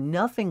whatever, and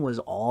nothing was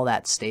all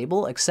that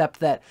stable, except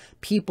that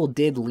people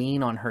did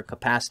lean on her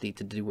capacity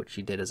to do what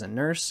she did as a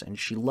nurse, and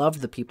she loved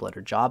the people at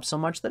her job so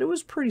much that it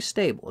was pretty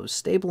stable. It was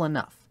stable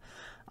enough.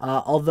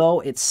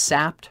 Although it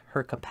sapped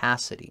her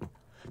capacity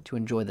to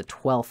enjoy the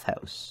 12th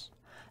house,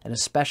 and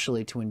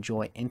especially to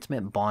enjoy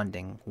intimate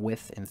bonding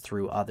with and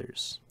through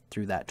others,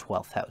 through that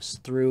 12th house,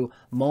 through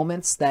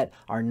moments that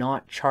are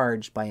not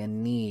charged by a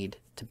need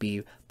to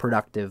be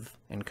productive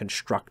and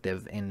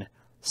constructive in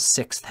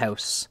 6th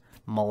house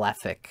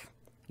malefic,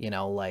 you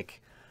know,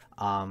 like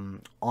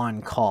on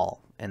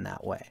call in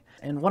that way.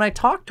 And when I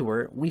talked to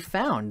her, we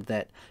found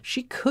that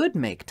she could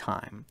make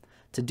time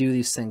to do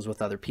these things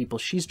with other people.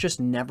 She's just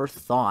never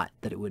thought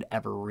that it would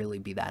ever really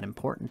be that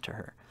important to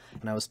her.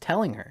 And I was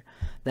telling her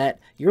that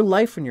your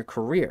life and your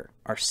career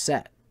are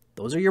set.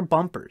 Those are your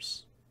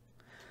bumpers.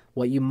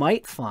 What you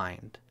might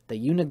find that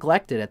you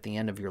neglected at the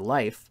end of your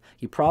life,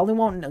 you probably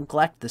won't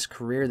neglect this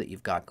career that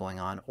you've got going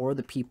on or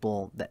the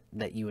people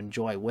that you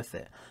enjoy with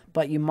it.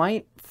 But you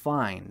might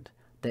find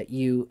that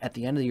you, at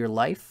the end of your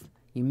life,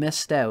 you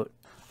missed out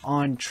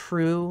on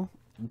true,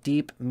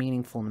 deep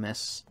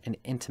meaningfulness and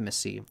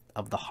intimacy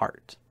of the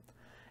heart.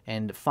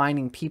 And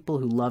finding people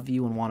who love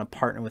you and want to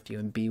partner with you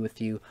and be with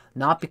you,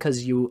 not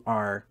because you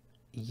are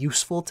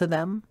useful to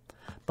them,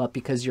 but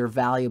because you're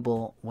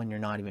valuable when you're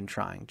not even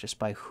trying, just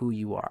by who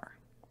you are.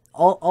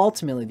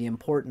 Ultimately, the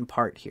important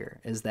part here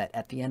is that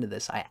at the end of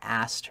this, I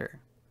asked her,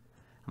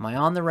 am I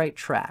on the right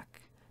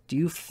track? Do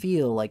you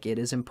feel like it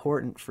is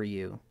important for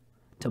you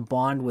to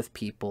bond with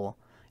people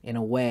in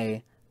a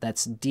way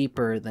that's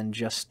deeper than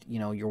just, you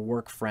know, your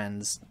work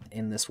friends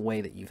in this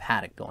way that you've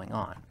had it going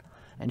on?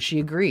 And she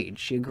agreed.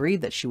 She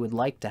agreed that she would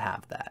like to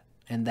have that,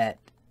 and that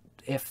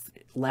if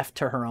left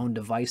to her own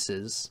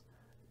devices,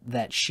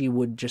 that she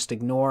would just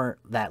ignore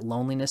that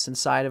loneliness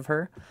inside of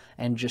her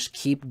and just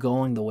keep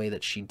going the way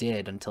that she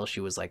did until she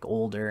was like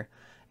older,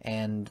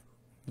 and,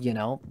 you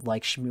know,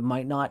 like she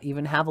might not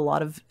even have a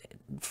lot of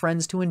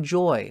friends to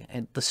enjoy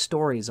and the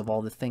stories of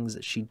all the things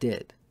that she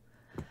did.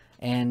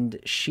 And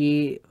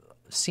she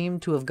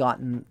seemed to have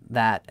gotten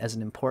that as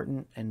an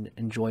important and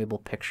enjoyable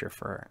picture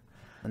for her.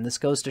 And this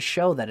goes to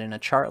show that in a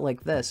chart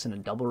like this, in a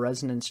double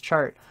resonance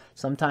chart,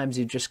 sometimes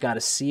you just got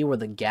to see where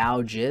the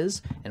gouge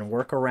is and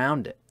work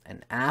around it,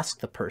 and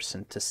ask the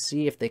person to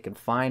see if they can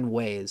find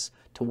ways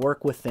to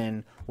work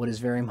within what is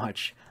very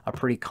much a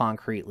pretty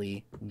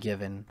concretely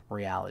given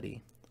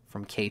reality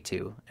from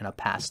K2 in a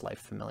past life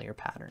familiar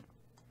pattern.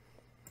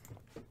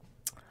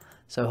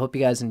 So I hope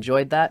you guys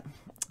enjoyed that.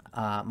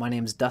 My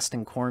name's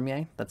Dustin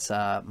Cormier. That's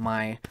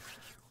my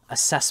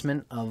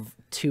assessment of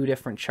 2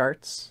 different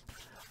charts.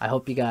 I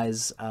hope you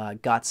guys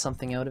got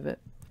something out of it,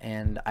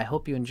 and I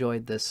hope you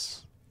enjoyed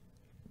this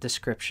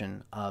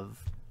description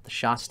of the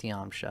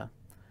Shastyamsha,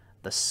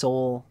 the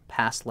soul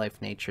past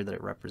life nature that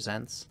it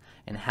represents,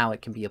 and how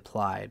it can be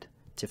applied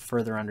to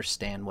further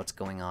understand what's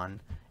going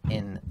on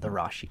in the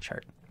Rashi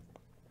chart.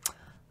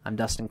 I'm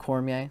Dustin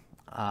Cormier.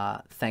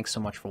 Thanks so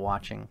much for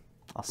watching.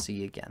 I'll see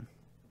you again.